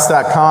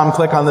 .NETRocks.com,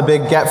 click on the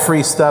big Get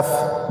Free Stuff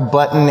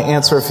button,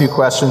 answer a few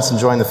questions, and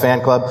join the fan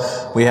club.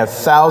 We have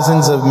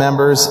thousands of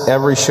members.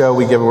 Every show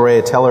we give away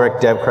a Telerik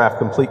DevCraft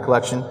Complete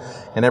Collection.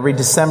 And every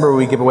December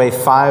we give away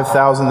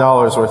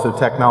 $5,000 worth of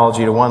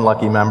technology to one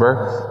lucky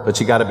member. But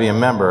you got to be a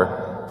member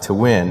to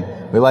win.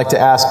 We like to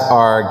ask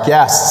our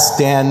guests,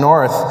 Dan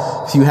North,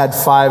 if you had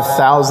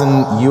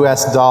 $5,000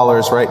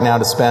 US right now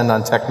to spend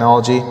on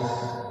technology,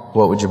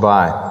 what would you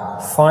buy?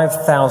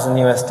 5,000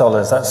 US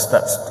dollars. That's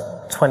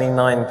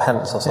 29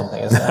 pence or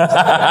something, isn't it?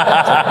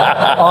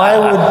 I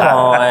would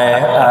buy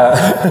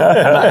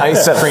An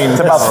ice cream. It's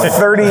about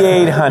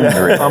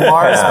 3,800. A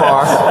Mars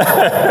bar.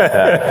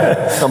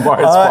 A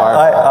Mars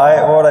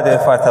bar. what would I do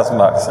with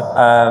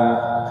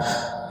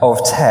 $5,000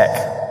 of tech?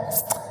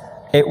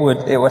 It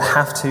would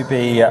have to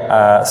be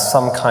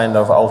some kind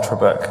of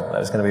ultrabook that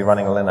was going to be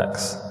running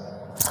Linux.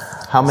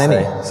 How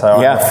many? So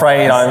I'm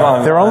afraid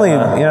I'm They're only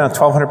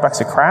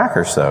 $1,200 a crack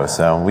or so.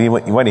 So you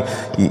want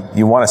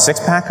a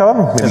 6-pack of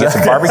them? We can get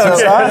some barbecue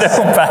sauce.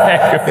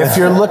 If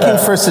you're looking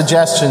for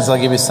suggestions, I'll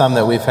give you some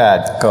that we've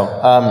had. Go.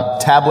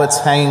 Tablets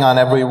hanging on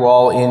every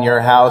wall in your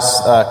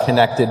house,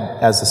 connected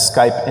as a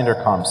Skype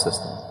intercom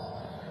system.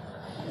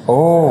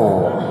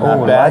 Oh,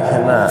 bad.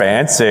 liking that.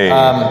 Fancy.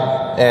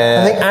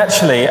 I think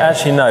actually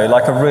no,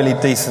 like a really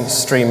decent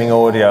streaming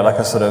audio, like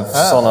a sort of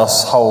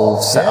Sonos whole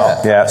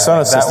setup. Yeah,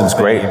 Sonos system's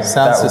great.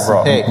 Sound that would system.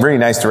 rock. Hey, Really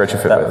nice to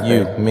retrofit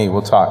with. me,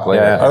 we'll talk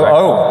later. Yeah.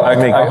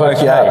 Okay. I'll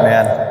hook you up,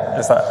 man.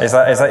 Is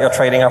that your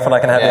trading up and I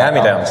can have your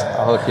hand-me-downs?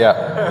 I'll hook you up.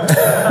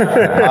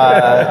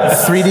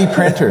 3D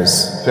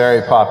printers,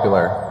 very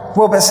popular.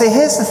 Well, but see,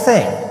 here's the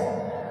thing.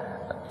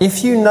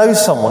 If you know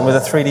someone with a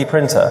 3D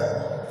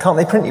printer, can't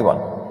they print you one?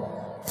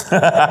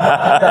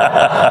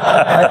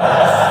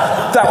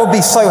 That would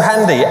be so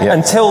handy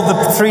until the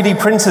 3D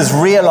printers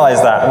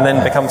realize that and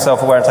then become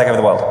self-aware and take over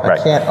the world. I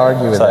can't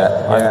argue with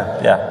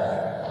that.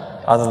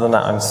 Other than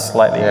that, I'm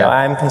slightly...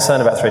 I am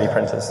concerned about 3D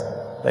printers.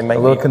 They make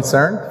a little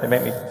concerned? They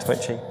make me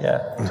twitchy,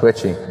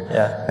 Twithy.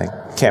 Yeah. They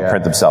can't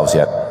print themselves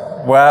yet.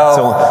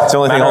 Well, it's the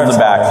only thing holding them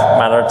back.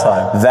 Matter of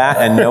time. That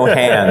and no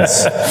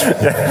hands.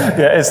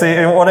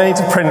 What I need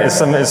to print is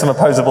some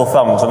opposable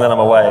thumbs, and then I'm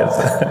away.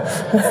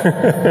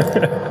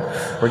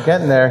 We're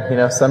getting there,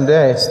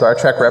 someday. Star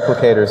Trek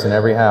replicators in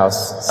every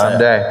house.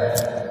 Someday.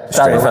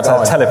 That'd be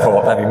fantastic.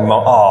 Teleport. That'd be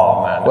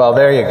oh man. Well,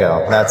 there you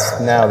go.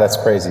 That's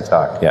crazy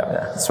talk.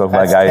 Yeah. Spoke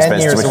by a guy who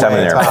spends too much time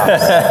in there.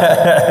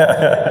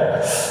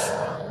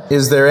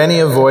 Is there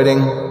any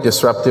avoiding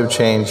disruptive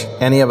change?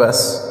 Any of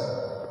us?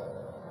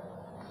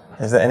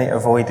 Is there any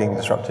avoiding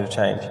disruptive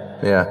change?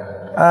 Yeah.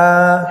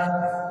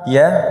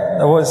 Yeah.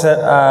 What was it?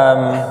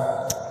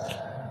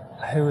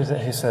 Who was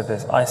it who said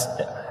this?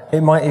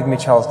 It might even be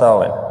Charles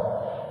Darwin,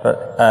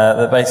 but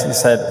that basically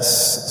said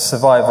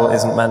survival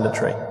isn't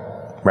mandatory.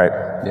 Right.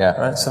 Yeah.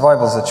 Right.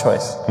 Survival's a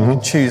choice. You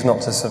can choose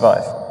not to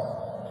survive.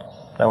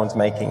 No one's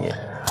making you.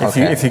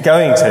 If you're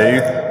going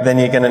to, then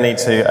you're going to need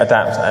to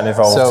adapt and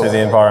evolve to the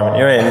environment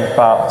you're in.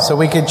 So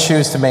we could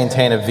choose to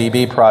maintain a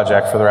VB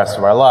project for the rest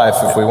of our life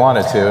if we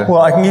wanted to.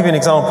 Well, I can give you an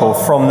example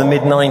from the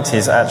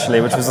mid-90s, actually,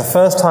 which was the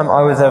first time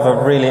I was ever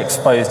really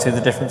exposed to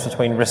the difference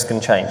between risk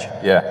and change.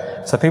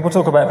 Yeah. So people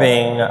talk about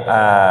being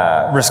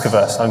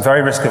risk-averse. I'm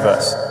very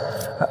risk-averse.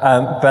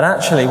 But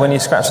actually, when you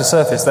scratch the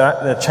surface,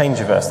 they're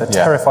change-averse. They're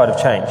terrified of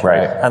change.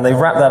 Right. And they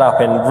wrap that up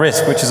in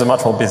risk, which is a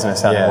much more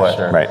business-sounding word.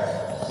 Sure. Right.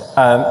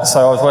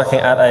 So I was working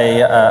at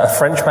a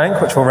French bank,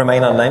 which will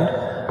remain unnamed,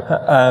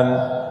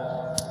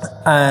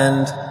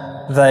 and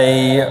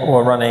they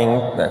were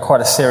running quite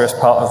a serious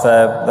part of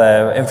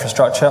their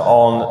infrastructure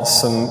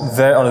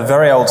on a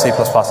very old C++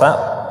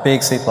 app,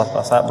 big C++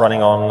 app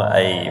running on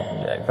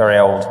a very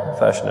old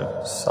version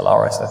of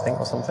Solaris, I think,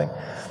 or something.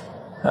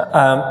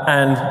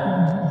 And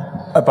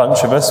a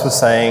bunch of us were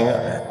saying,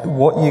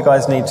 what you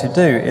guys need to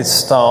do is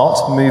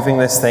start moving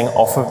this thing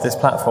off of this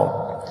platform.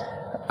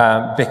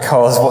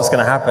 Because what's going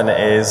to happen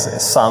is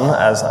Sun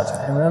is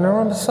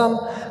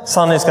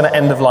going to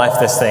end of life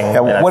this thing.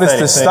 Yeah, what is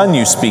the Sun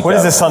you speak What of?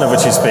 is the Sun of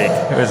which you speak?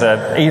 It was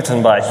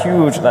eaten by a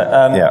huge...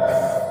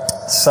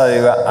 So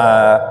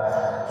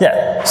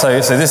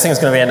this thing's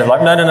going to be end of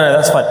life. No,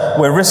 that's fine.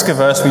 We're risk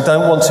averse. We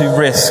don't want to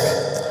risk...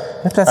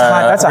 That's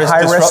a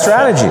high-risk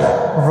strategy.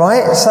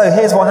 Right? So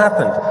here's what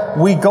happened.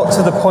 We got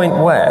to the point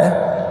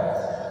where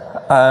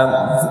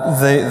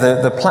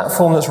the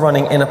platform that's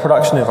running in a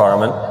production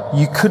environment,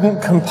 you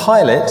couldn't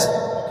compile it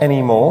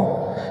anymore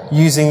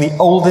using the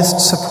oldest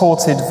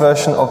supported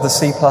version of the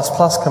C++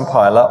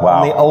 compiler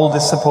on the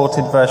oldest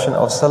supported version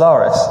of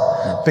Solaris,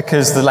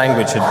 because the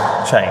language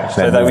had changed.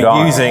 So they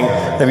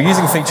were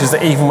using features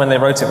that even when they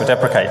wrote it were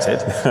deprecated.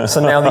 So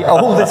now the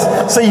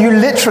oldest, so you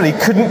literally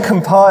couldn't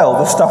compile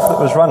the stuff that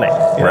was running.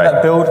 You know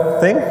that build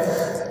thing?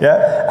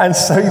 Yeah, and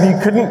so you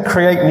couldn't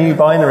create new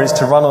binaries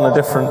to run on a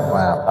different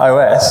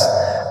OS,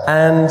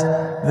 and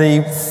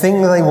the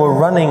thing they were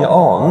running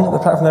on, the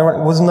platform they were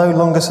running, was no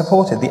longer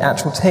supported. The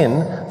actual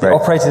tin, the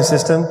operating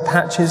system,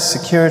 patches,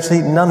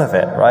 security, none of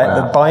it, right?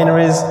 The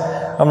binaries.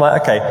 I'm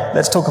like, okay,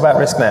 let's talk about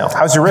risk now.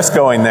 How's your risk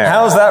going there?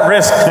 How's that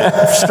risk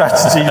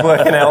strategy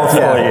working out for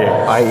you?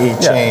 I.e.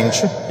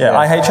 change.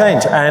 I hate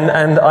change.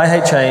 And I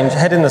hate change,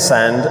 head in the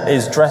sand,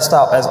 is dressed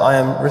up as I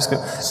am risk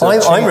averse.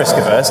 I'm risk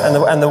averse,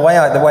 and the way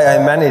I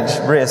manage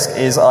risk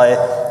is I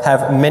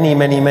have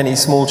many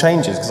small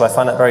changes, because I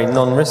find that very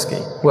non-risky.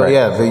 Well,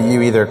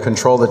 you either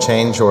control the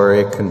change or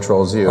it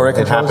controls you. Or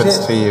it happens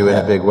to you in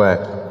a big way.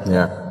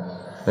 Yeah.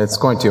 It's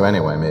going to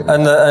anyway, maybe.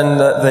 And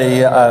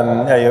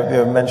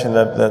you mentioned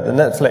the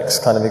Netflix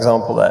kind of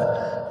example there.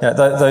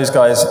 Those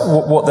guys,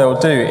 what they'll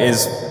do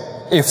is,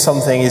 if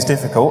something is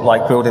difficult,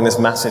 like building this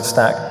massive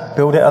stack,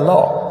 build it a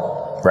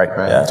lot. Right.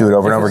 Yeah. Do it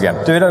over and over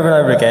again. Do it over and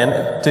over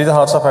again. Do the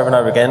hard stuff over and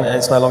over again, and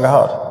it's no longer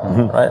hard.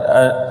 Right.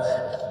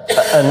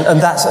 And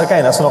that's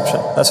an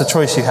option. That's a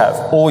choice you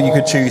have. Or you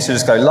could choose to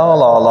just go la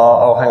la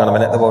la. Oh, hang on a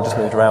minute, the world just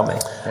moved around me.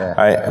 Yeah.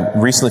 I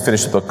recently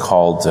finished a book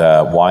called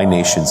Why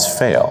Nations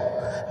Fail.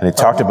 And it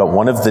talked about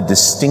one of the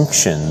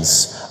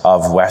distinctions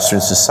of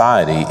Western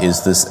society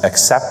is this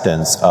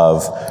acceptance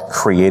of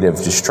creative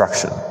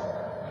destruction.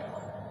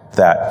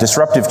 That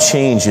disruptive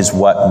change is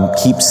what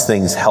keeps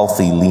things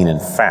healthy, lean, and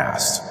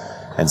fast.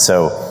 And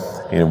so,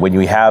 when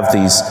you have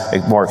these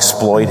more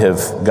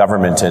exploitive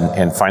government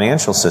and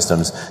financial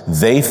systems,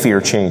 they fear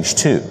change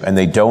too. And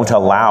they don't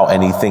allow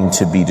anything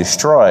to be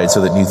destroyed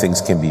so that new things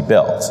can be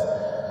built.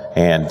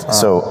 And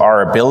so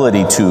our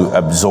ability to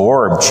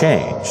absorb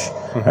change,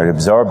 or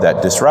absorb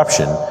that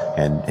disruption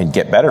and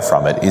get better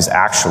from it, is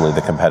actually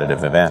the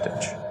competitive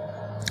advantage.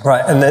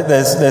 Right, and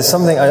there's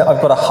something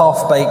I've got a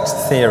half-baked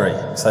theory.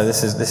 So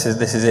this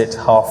is it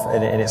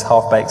in its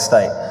half-baked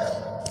state,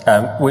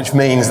 which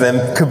means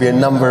there could be a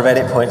number of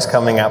edit points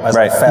coming up as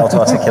I fail to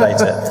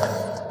articulate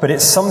it. But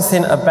it's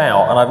something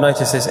about, and I've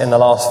noticed this in the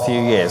last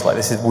few years, like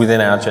this is within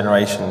our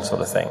generation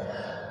sort of thing,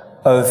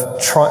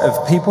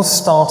 of people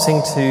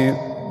starting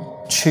to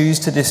choose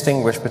to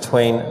distinguish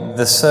between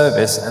the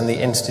service and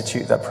the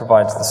institute that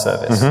provides the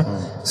service.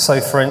 Mm-hmm. So,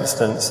 for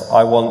instance,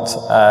 I want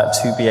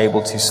to be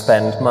able to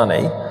spend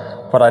money,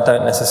 but I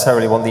don't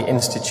necessarily want the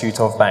institute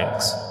of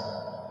banks.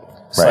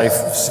 Right.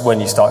 So when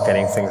you start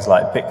getting things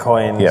like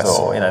Bitcoins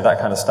or that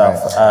kind of stuff.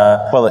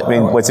 Right. Well, I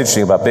mean, what's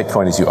interesting about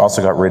Bitcoin is you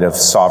also got rid of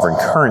sovereign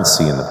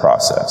currency in the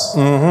process.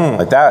 Mm-hmm.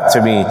 Like that,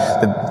 to me,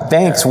 the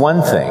bank's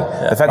one thing.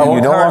 Yeah. The fact that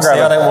you no longer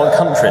have I don't want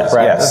countries.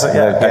 Right. Yes,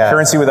 a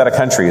currency without a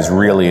country is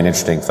really an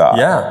interesting thought.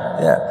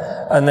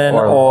 Yeah. And then,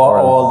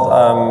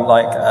 or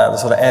like the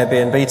sort of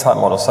Airbnb type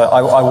model. So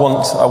I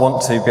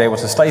want to be able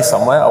to stay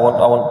somewhere.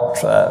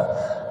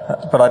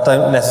 But I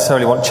don't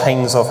necessarily want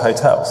chains of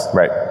hotels.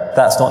 Right.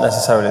 That's not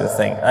necessarily the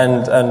thing.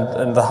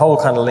 And the whole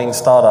kind of lean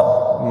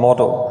startup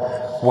model,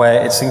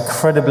 where it's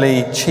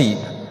incredibly cheap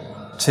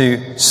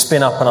to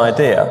spin up an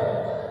idea,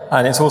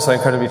 and it's also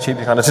incredibly cheap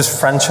to kind of just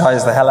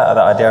franchise the hell out of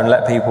that idea and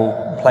let people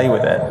play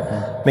with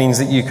it, means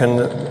that you can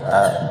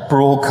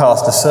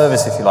broadcast a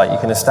service, if you like. You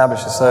can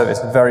establish a service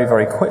very,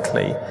 very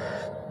quickly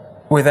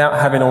without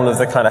having all of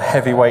the kind of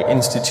heavyweight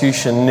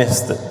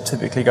institutionness that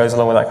typically goes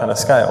along with that kind of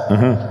scale.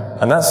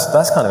 Mm-hmm. And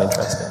that's kind of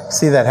interesting.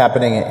 See that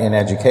happening in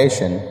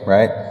education,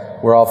 right?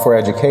 We're all for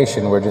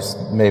education. We're just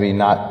maybe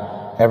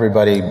not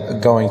everybody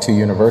going to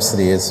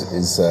university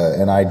is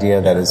an idea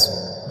that is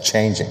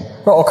changing.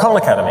 Well, or Khan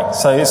Academy.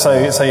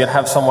 So you'd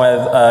have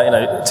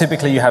somewhere,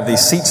 typically you have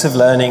these seats of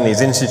learning,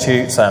 these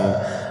institutes,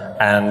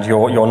 and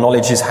your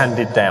knowledge is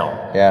handed down.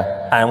 Yeah.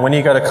 And when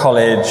you go to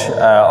college,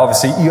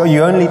 obviously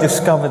you only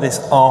discover this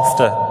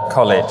after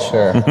college.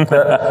 Sure.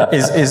 But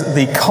is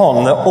the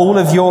con that all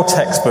of your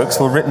textbooks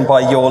were written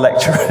by your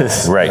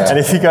lecturers. Right. And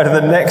if you go to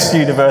the next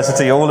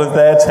university, all of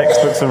their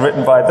textbooks were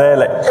written by their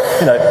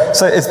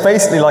so it's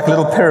basically like a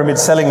little pyramid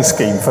selling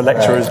scheme for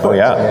lecturers' books. Oh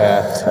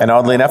yeah. And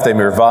oddly enough, they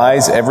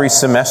revise every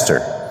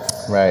semester.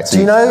 Right. Do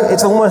you know,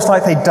 it's almost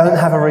like they don't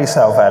have a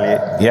resale value.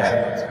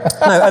 Yeah.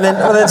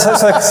 No,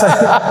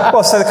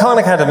 so the Khan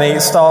Academy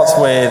starts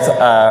with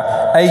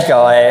a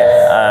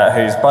guy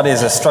whose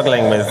buddies are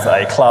struggling with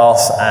a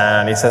class,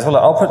 and he says, well,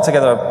 look, I'll put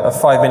together a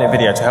 5-minute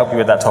video to help you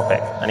with that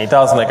topic. And he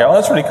does, and they go, oh,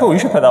 that's really cool, you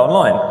should put that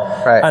online.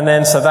 Right. And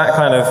then, so that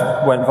kind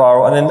of went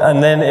viral,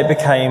 and then it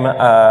became,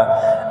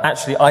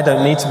 actually, I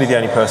don't need to be the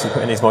only person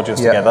putting these modules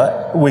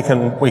together. We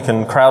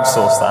can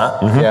crowdsource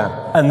that. Mm-hmm.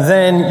 Yeah. And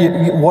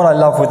then what I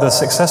love with the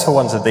successful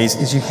ones of these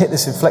is you hit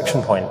this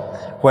inflection point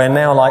where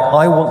now, like,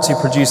 I want to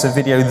produce a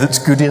video that's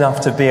good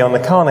enough to be on the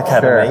Khan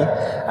Academy,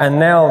 and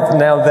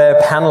now their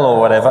panel or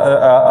whatever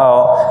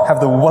have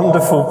the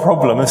wonderful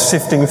problem of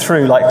sifting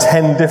through like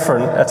 10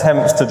 different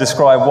attempts to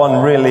describe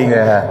one really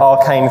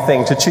arcane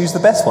thing to choose the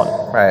best one.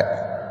 Right.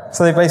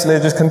 So they basically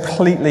just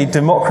completely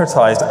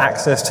democratized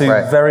access to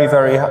very,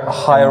 very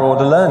higher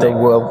order learning.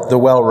 The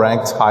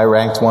well-ranked,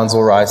 high-ranked ones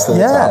will rise to the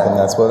top, and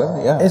that's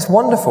what it's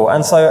wonderful.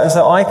 And so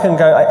I can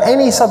go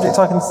any subject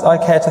I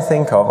care to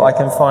think of. I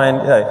can find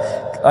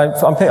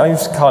I'm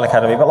used to Khan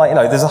Academy, but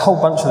there's a whole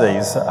bunch of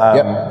these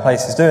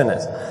places doing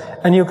this,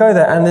 and you'll go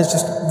there and there's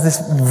just this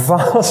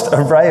vast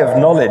array of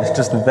knowledge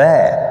just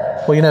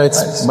there. Well,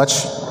 it's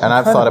much, and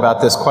I've thought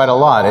about this quite a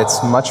lot.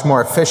 It's much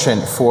more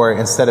efficient for,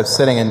 instead of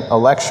sitting in a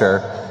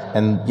lecture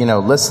and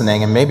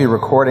listening and maybe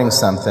recording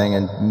something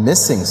and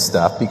missing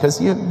stuff, because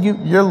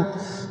you're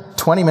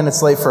 20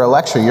 minutes late for a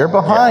lecture, you're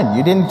behind. Yeah.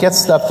 You didn't get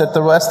stuff that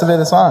the rest of it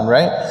is on,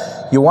 right?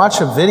 You watch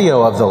a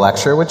video of the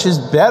lecture, which is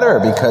better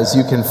because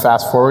you can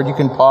fast forward, you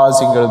can pause,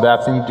 you can go to the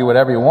bathroom, you can do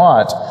whatever you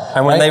want.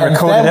 And when they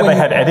recorded it, they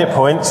had edit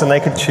points, and they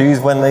could choose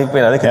when they could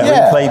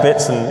replay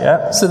bits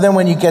and So then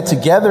when you get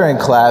together in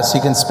class,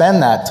 you can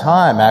spend that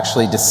time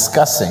actually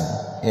discussing.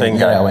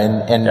 And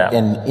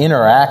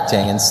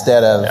interacting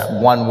instead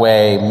of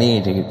one-way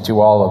me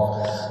to all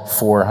of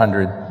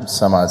 400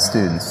 some odd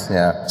students.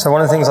 Yeah. So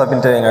one of the things I've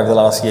been doing over the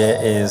last year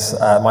is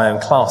my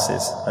own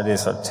classes. I do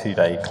sort of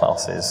 2-day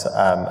classes,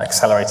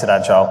 accelerated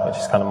agile, which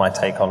is kind of my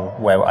take on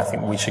where I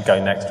think we should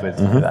go next with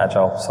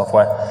agile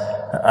software.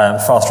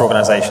 Faster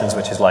organizations,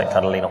 which is like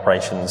kind of lean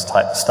operations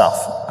type stuff.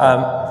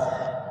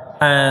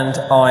 And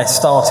I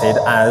started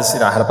as,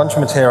 I had a bunch of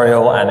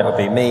material, and it would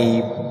be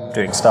me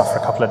doing stuff for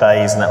a couple of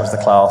days, and that was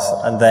the class.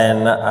 And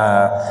then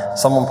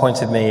someone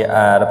pointed me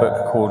at a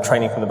book called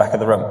Training from the Back of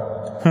the Room,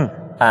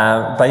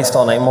 based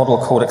on a model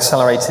called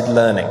accelerated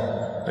learning,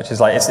 which is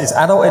like, it's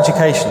adult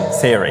education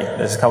theory that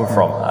it's come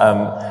from.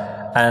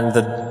 And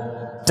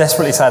the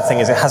desperately sad thing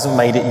is it hasn't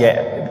made it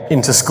yet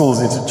into schools,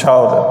 into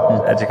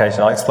child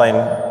education. I'll explain,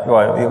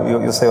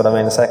 you'll see what I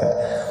mean in a second.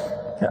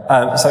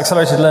 So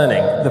accelerated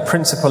learning, the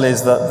principle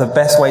is that the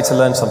best way to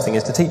learn something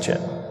is to teach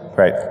it.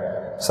 Right.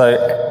 So,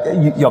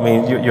 you're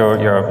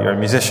a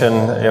musician.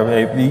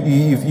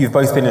 You've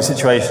both been in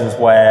situations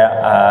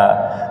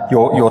where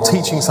you're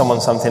teaching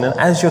someone something, and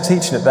as you're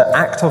teaching it, the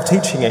act of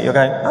teaching it, you're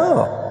going,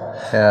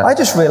 I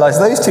just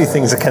realized those two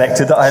things are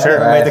connected that I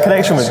hadn't made the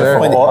connection with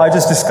before. Or I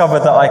just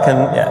discovered that I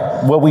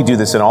can, Well, we do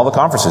this in all the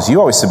conferences. You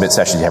always submit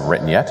sessions you haven't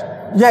written yet.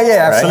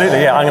 Yeah, absolutely.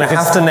 Right? Yeah, I'm going to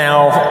have to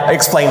now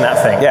explain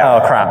that thing. Yeah.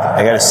 Oh, crap.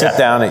 I got to sit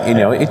down and,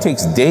 it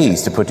takes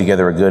days to put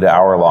together a good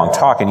hour-long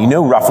talk, and you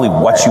know roughly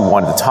what you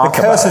wanted to talk about.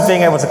 The curse of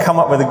being able to come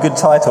up with a good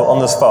title on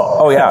the spot.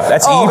 Oh, yeah.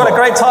 That's evil. I've got a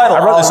great title.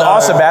 I wrote this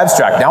awesome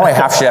abstract. Now I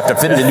have to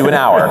fit it into an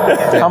hour.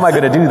 How am I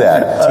going to do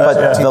that?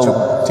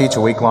 But teach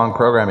a week-long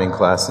programming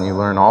class, and you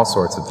learn all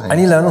sorts of things. And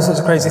you learn all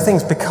sorts of crazy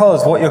things,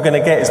 because what you're going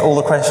to get is all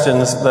the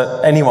questions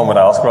that anyone would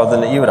ask rather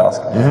than that you would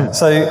ask. Mm-hmm.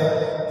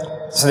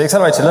 So the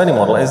accelerated learning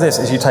model is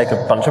you take a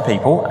bunch of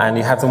people and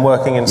you have them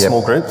working in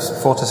small groups,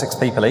 4 to 6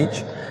 people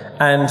each.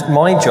 And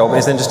my job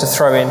is then just to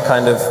throw in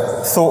kind of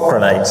thought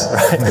grenades,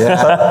 right? Yeah.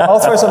 So I'll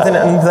throw something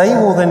and they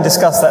will then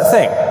discuss that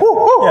thing.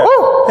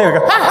 Here we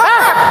go.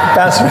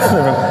 Bounce around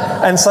the room.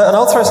 And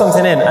I'll throw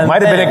something in. And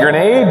might have been a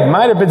grenade,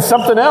 might have been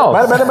something else.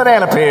 Might have been a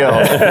banana peel.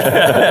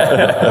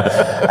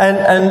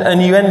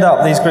 and you end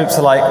up, these groups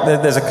are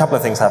like, there's a couple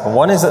of things happen.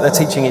 One is that they're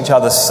teaching each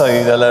other, so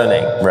they're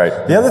learning. Right.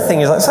 The other thing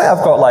is, like, say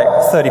I've got like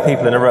 30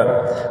 people in a room.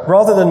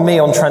 Rather than me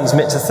on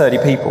transmit to 30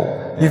 people,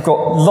 you've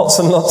got lots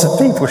and lots of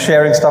people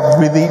sharing stuff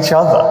with each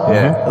other.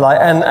 Yeah. Like,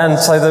 and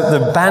so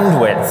the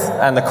bandwidth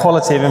and the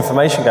quality of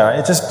information going,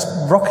 it just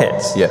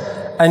rockets. Yeah.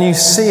 And you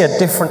see a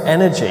different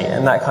energy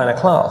in that kind of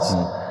class.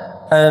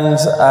 And,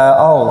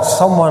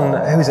 someone,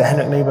 who was it,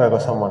 Henrik Nieberg or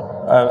someone,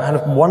 had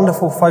a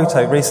wonderful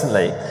photo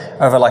recently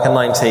of like a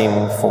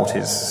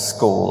 1940s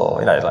school,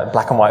 or, like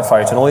black and white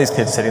photo, and all these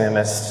kids sitting in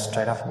there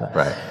straight up in there.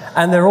 Right.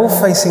 And they're all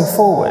facing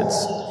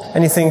forwards.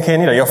 And you're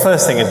thinking, your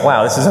first thing is,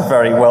 wow, this is a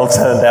very well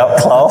turned out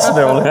class.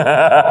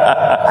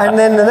 And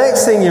then the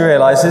next thing you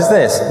realize is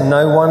this: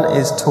 no one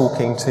is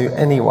talking to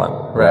anyone.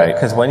 Right.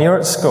 Because when you're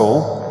at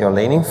school, you're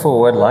leaning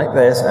forward like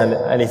this,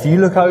 and if you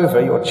look over,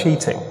 you're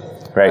cheating.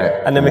 Right.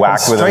 And then we come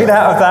straight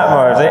out of that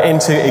mode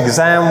into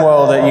exam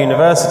world at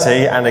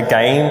university, and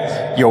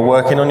again, you're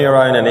working on your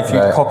own, and if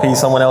you copy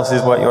someone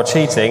else's work, you're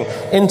cheating.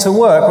 Into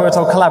work, we're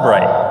told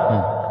collaborate.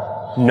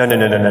 No.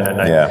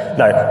 Yeah.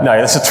 No,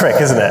 that's a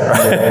trick, isn't it?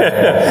 Right?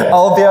 Yeah.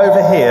 I'll be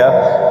over here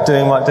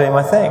doing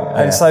my thing.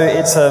 And so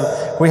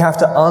we have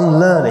to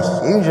unlearn a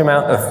huge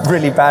amount of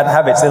really bad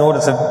habits in order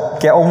to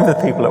get on with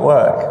the people at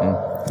work.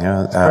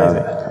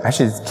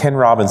 Actually, Ken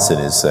Robinson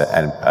is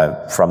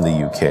from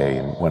the UK,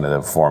 and one of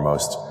the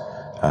foremost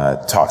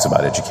talks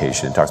about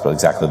education, talks about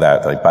exactly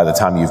that. Like, by the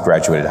time you've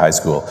graduated high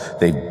school,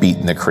 they've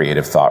beaten the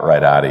creative thought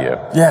right out of you.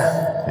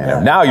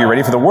 Now you're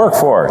ready for the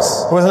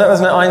workforce. Wasn't it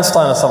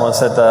Einstein or someone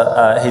said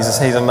that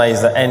he's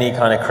amazed that any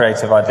kind of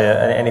creative idea,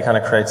 any kind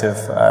of creative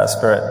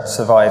spirit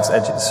survives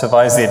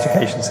the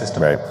education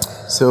system. Right.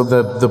 So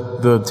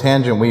the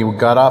tangent, we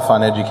got off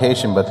on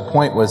education, but the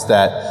point was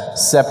that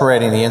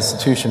separating the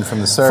institution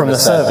from the service. From the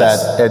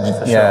service.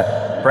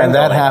 And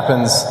that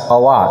happens a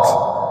lot.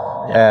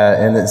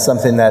 And it's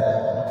something that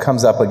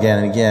comes up again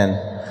and again.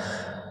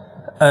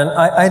 And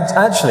I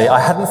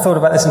hadn't thought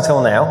about this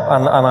until now,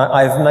 and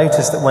I've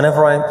noticed that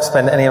whenever I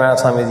spend any amount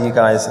of time with you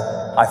guys,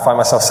 I find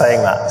myself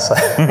saying that. So,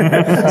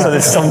 so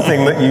there's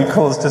something that you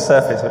cause to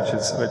surface,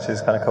 which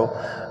is kind of cool.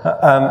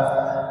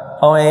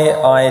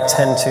 I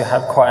tend to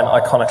have quite an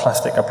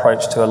iconoclastic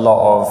approach to a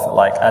lot of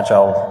like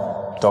agile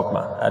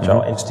dogma,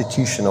 agile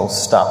institutional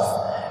stuff,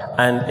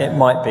 and that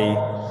might be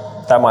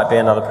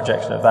another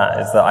projection of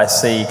that. Is that I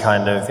see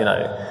kind of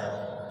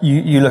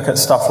you look at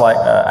stuff like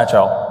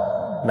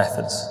agile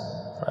methods.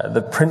 Right?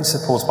 The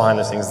principles behind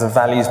those things, the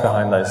values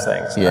behind those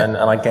things, and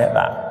I get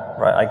that,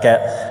 right? I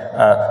get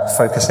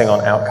focusing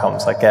on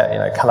outcomes. I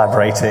get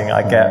collaborating.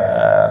 I get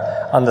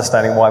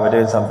understanding why we're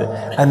doing something,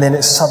 and then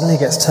it suddenly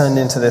gets turned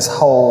into this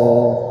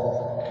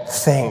whole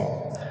thing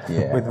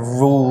with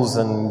rules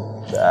and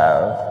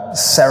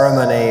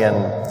ceremony and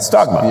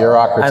dogma,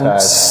 bureaucratized,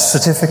 and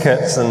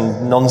certificates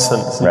and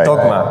nonsense and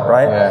dogma,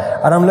 right?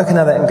 Yeah. And I'm looking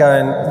at it and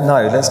going,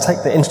 no, let's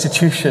take the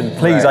institution,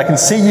 please. I can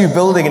see you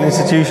building an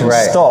institution.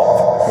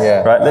 Stop.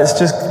 Yeah. Right. Let's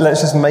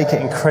just make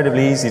it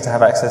incredibly easy to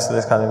have access to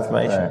this kind of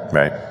information.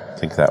 Right.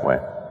 Think that way.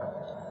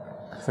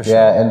 For sure.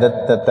 Yeah, and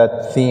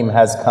that theme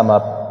has come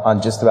up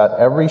on just about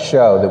every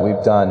show that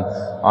we've done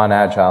on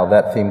Agile.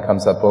 That theme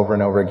comes up over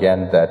and over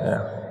again, that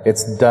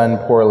it's done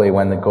poorly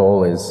when the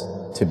goal is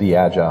to be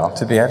agile.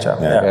 To be agile,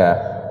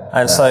 yeah.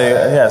 And so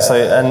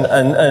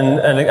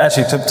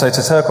actually,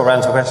 to circle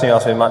around to a question you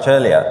asked me much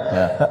earlier,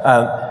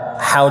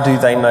 how do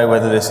they know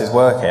whether this is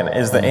working?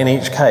 Is that in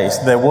each case,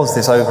 there was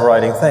this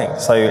overriding thing.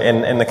 So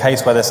in the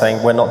case where they're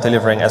saying we're not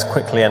delivering as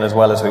quickly and as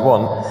well as we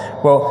want,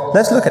 well,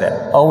 let's look at it.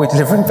 Are we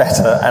delivering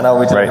better and are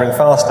we delivering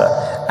faster?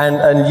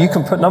 And you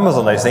can put numbers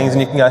on those things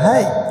and you can go,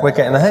 hey, we're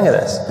getting the hang of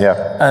this.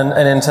 Yeah.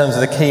 And in terms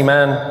of the key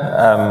man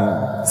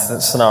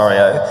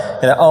scenario,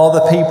 are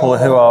the people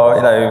who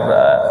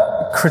are,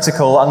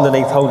 critical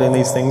underneath holding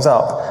these things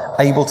up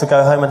able to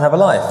go home and have a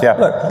life? Yeah.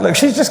 Look,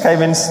 she just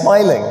came in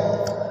smiling.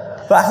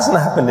 That hasn't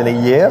happened in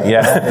a year.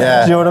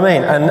 Yeah. Do you know what I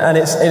mean? And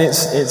it's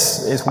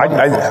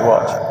wonderful to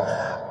watch.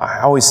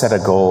 I always set a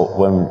goal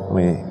when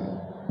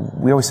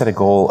we always set a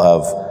goal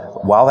of,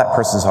 while that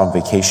person's on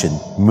vacation,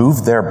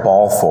 move their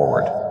ball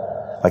forward.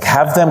 Like,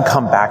 have them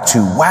come back to,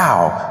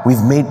 wow,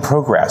 we've made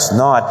progress.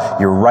 Not,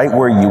 you're right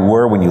where you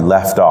were when you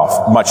left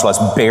off, much less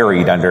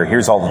buried under,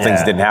 here's all the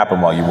things that didn't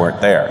happen while you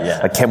weren't there. Yeah.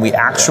 Like, can we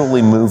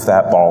actually move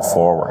that ball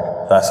forward?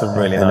 That's a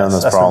really And then nice,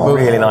 those that's a problems.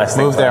 really nice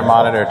thing. Move their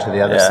monitor to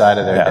the other side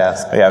of their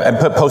desk. Yeah, and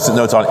put post-it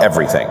notes on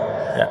everything.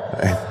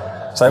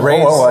 Yeah. So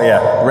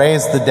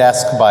Raise the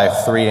desk by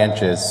 3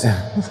 inches.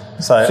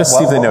 So Just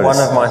see if they notice.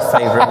 One of my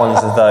favorite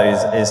ones of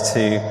those is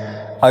to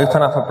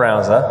open up a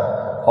browser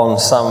on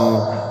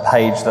some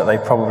page that they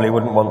probably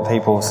wouldn't want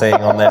people seeing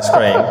on their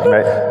screen.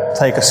 Right.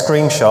 Take a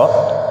screenshot.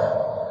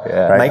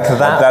 Yeah. Make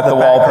that the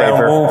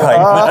wallpaper.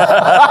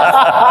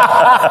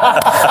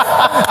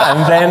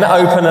 And then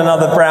open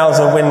another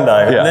browser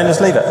window. Yeah. And then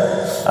just leave it.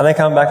 And they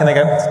come back and they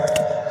go,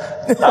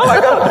 oh my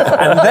God.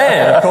 And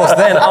then, of course,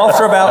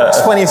 after about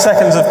 20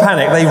 seconds of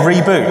panic, they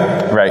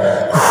reboot. Right.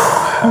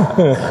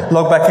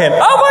 Log back in.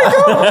 Oh my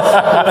God!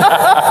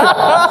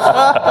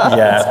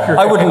 Yeah,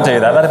 I wouldn't do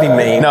that. That'd be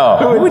mean. No,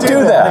 who would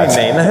do that? That'd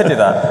be mean. Who'd do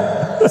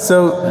that?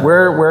 So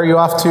where are you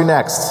off to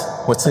next?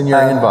 What's in your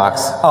inbox?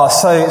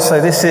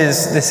 So this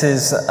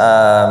is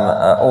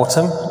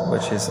autumn,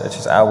 which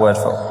is our word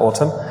for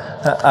autumn.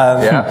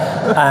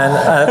 And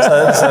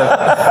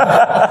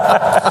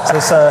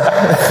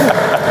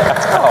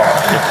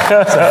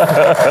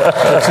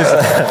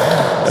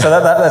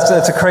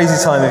that's a crazy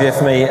time of year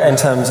for me in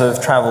terms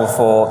of travel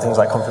for things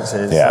like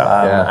conferences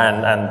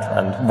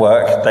and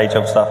work, day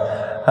job stuff.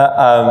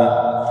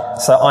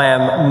 So I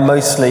am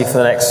mostly for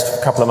the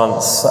next couple of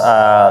months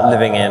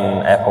living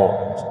in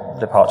airport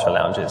departure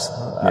lounges.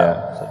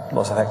 So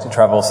lots of hectic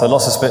travel. So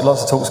lots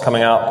of talks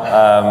coming up.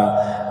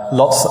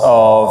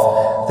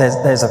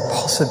 There's a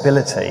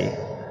possibility.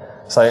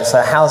 So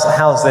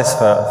how's this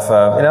for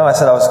I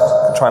said I was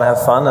trying to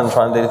have fun and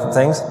trying to do different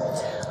things.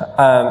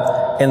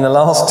 In the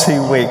last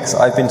 2 weeks,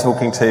 I've been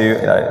talking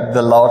to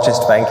the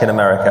largest bank in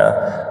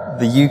America,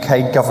 the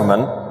UK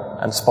government,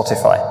 and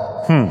Spotify.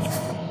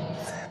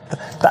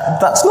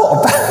 That's not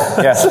a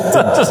bad. Yes.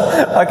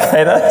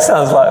 Okay, that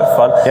sounds like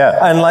fun.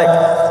 Yeah. And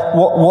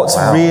what's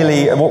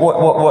really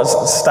what's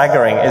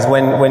staggering is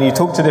when you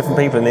talk to different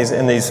people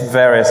in these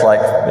various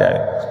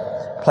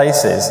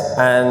places,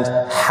 and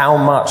how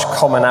much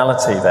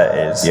commonality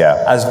there is,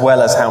 as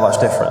well as how much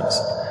difference.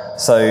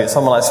 So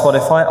someone like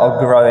Spotify are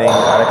growing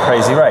at a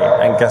crazy rate,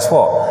 and guess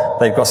what?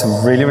 They've got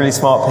some really, really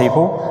smart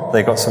people,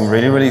 they've got some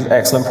really, really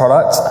excellent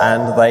products,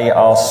 and they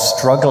are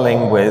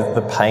struggling with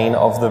the pain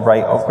of the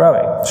rate of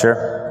growing.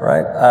 Sure.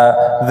 Right?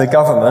 The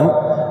government,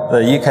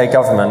 the UK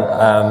government,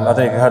 I don't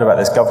know if you've heard about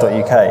this,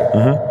 gov.uk.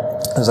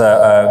 There's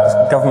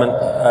a government,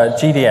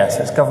 GDS,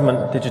 it's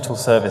Government Digital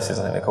Services,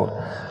 I think they're called.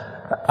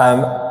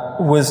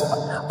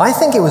 I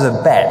think it was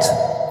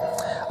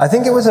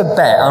a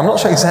bet. I'm not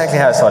sure exactly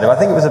how it started, but I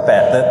think it was a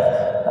bet that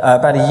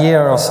about a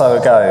year or so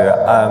ago,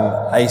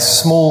 a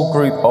small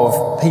group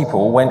of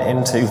people went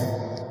into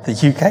the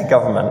UK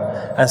government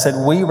and said,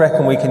 we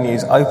reckon we can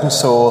use open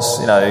source,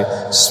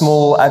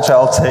 small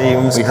agile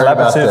teams,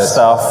 collaborative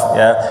stuff,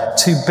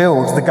 to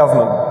build the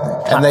government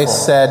platform. And they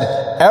said,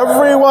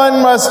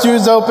 everyone must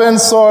use open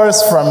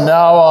source from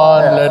now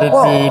on, let it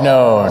be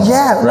known.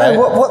 Yeah, right?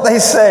 No, what they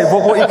said,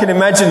 what you can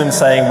imagine them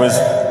saying was,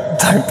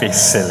 don't be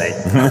silly.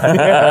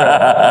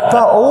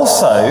 But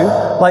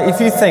also, if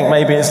you think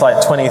maybe it's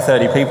 20,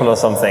 30 people or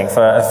something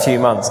for a few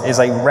months is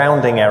a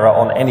rounding error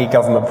on any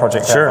government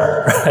project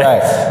ever.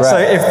 Right. So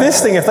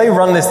if they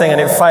run this thing and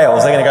it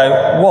fails, they're going to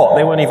go, what?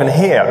 They weren't even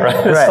here,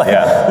 right?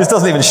 This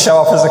doesn't even show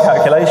up as a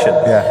calculation.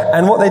 Yeah.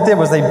 And what they did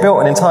was they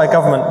built an entire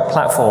government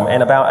platform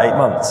in about 8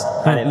 months.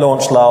 And it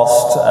launched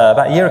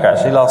about a year ago,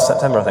 actually, last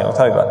September, I think,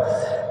 October.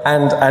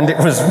 And it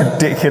was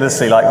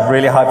ridiculously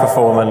really high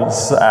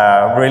performance,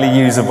 really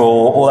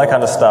usable, all that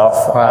kind of stuff.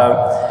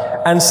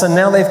 Wow. And so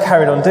now they've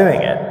carried on doing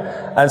it.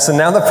 And so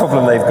now the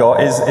problem they've got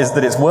is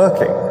that it's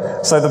working.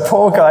 So the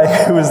poor guy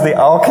who was the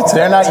architect...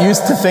 They're not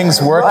used to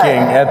things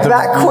working at the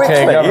that UK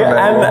quickly. government.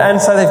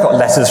 And so they've got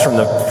letters from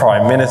the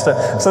Prime Minister.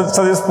 So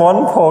this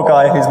one poor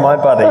guy who's my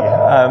buddy,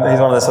 he's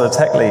one of the sort of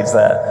tech leads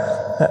there,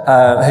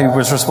 who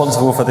was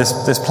responsible for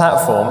this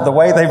platform, the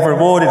way they've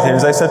rewarded him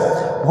is they said,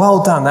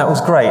 well done, that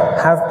was great.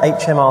 Have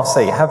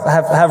HMRC,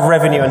 have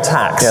revenue and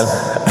tax. Yeah.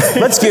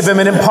 Let's give him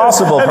an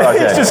impossible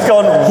project. He's just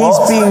gone,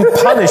 what? He's being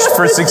punished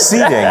for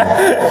succeeding.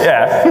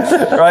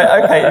 Yeah.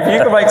 Right, okay, if you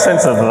can make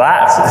sense of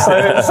that.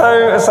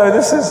 So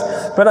this is...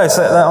 But no,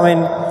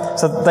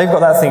 so they've got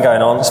that thing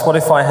going on.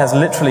 Spotify has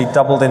literally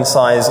doubled in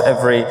size I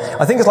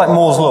think it's like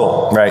Moore's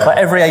Law. Right.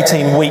 Every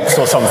 18 weeks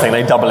or something,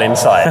 they double in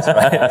size,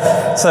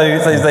 right? So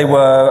they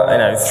were,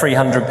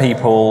 300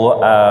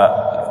 people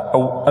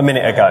a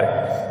minute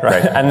ago,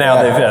 right? And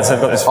now they've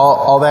got this...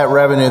 All that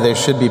revenue they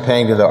should be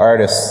paying to the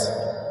artists.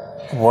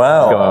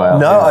 Well,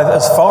 no,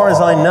 as far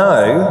as I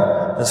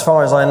know,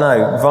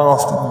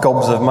 vast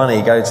gobs of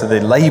money go to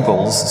the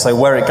labels, so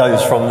where it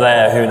goes from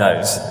there, who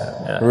knows?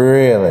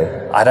 Really?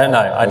 I don't know.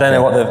 I don't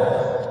know what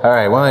All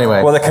right, well,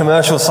 anyway. Well, the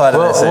commercial side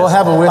of this We'll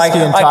have a whiskey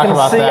and talk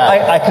about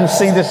that. I can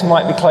see this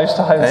might be close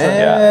to home.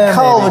 Yeah,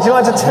 Carl, maybe. would you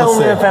like to tell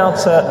me about...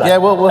 Yeah,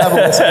 we'll have a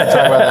whiskey and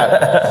talk about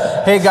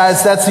that. Hey,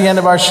 guys, that's the end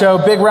of our show.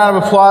 Big round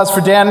of applause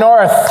for Dan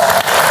North.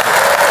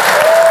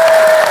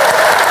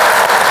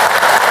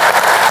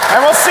 And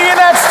we'll see you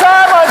next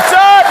time on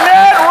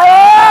 .NET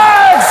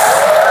Rocks!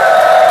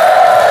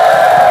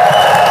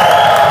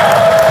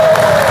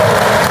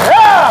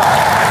 Yeah!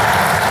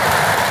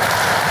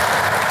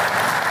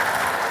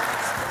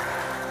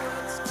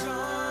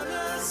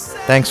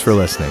 Thanks for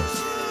listening.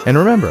 And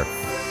remember,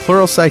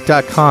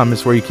 Pluralsight.com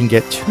is where you can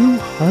get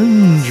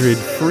 200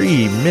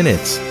 free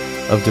minutes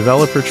of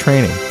developer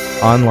training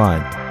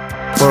online.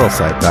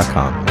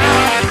 Pluralsight.com.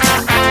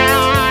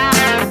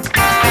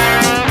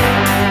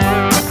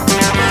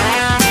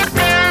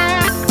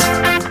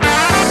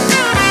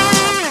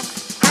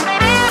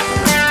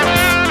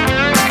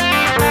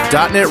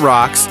 .NET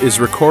Rocks is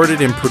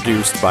recorded and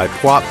produced by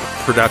PWOP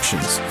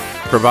Productions,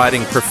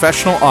 providing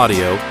professional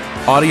audio,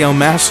 audio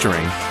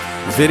mastering,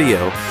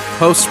 video,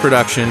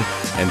 post-production,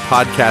 and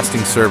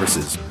podcasting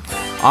services.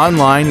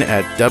 Online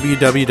at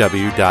www.pwop.com.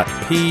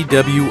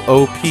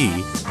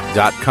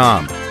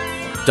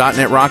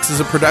 .NET Rocks is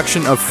a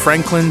production of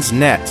Franklin's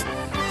Net,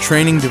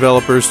 training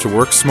developers to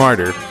work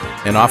smarter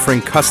and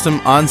offering custom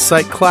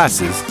on-site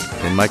classes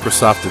in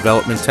Microsoft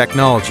development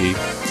technology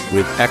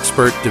with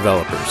expert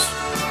developers.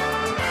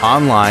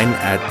 Online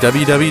at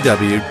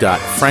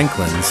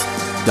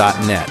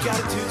www.franklins.net.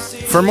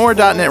 For more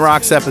 .NET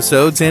Rocks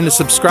episodes and to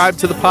subscribe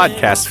to the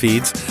podcast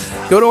feeds,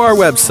 go to our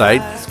website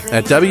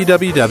at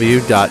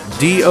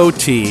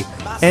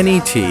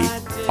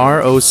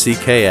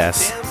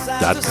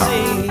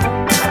www.dotnetrocks.com.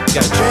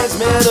 Got a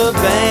transmitter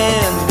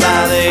band.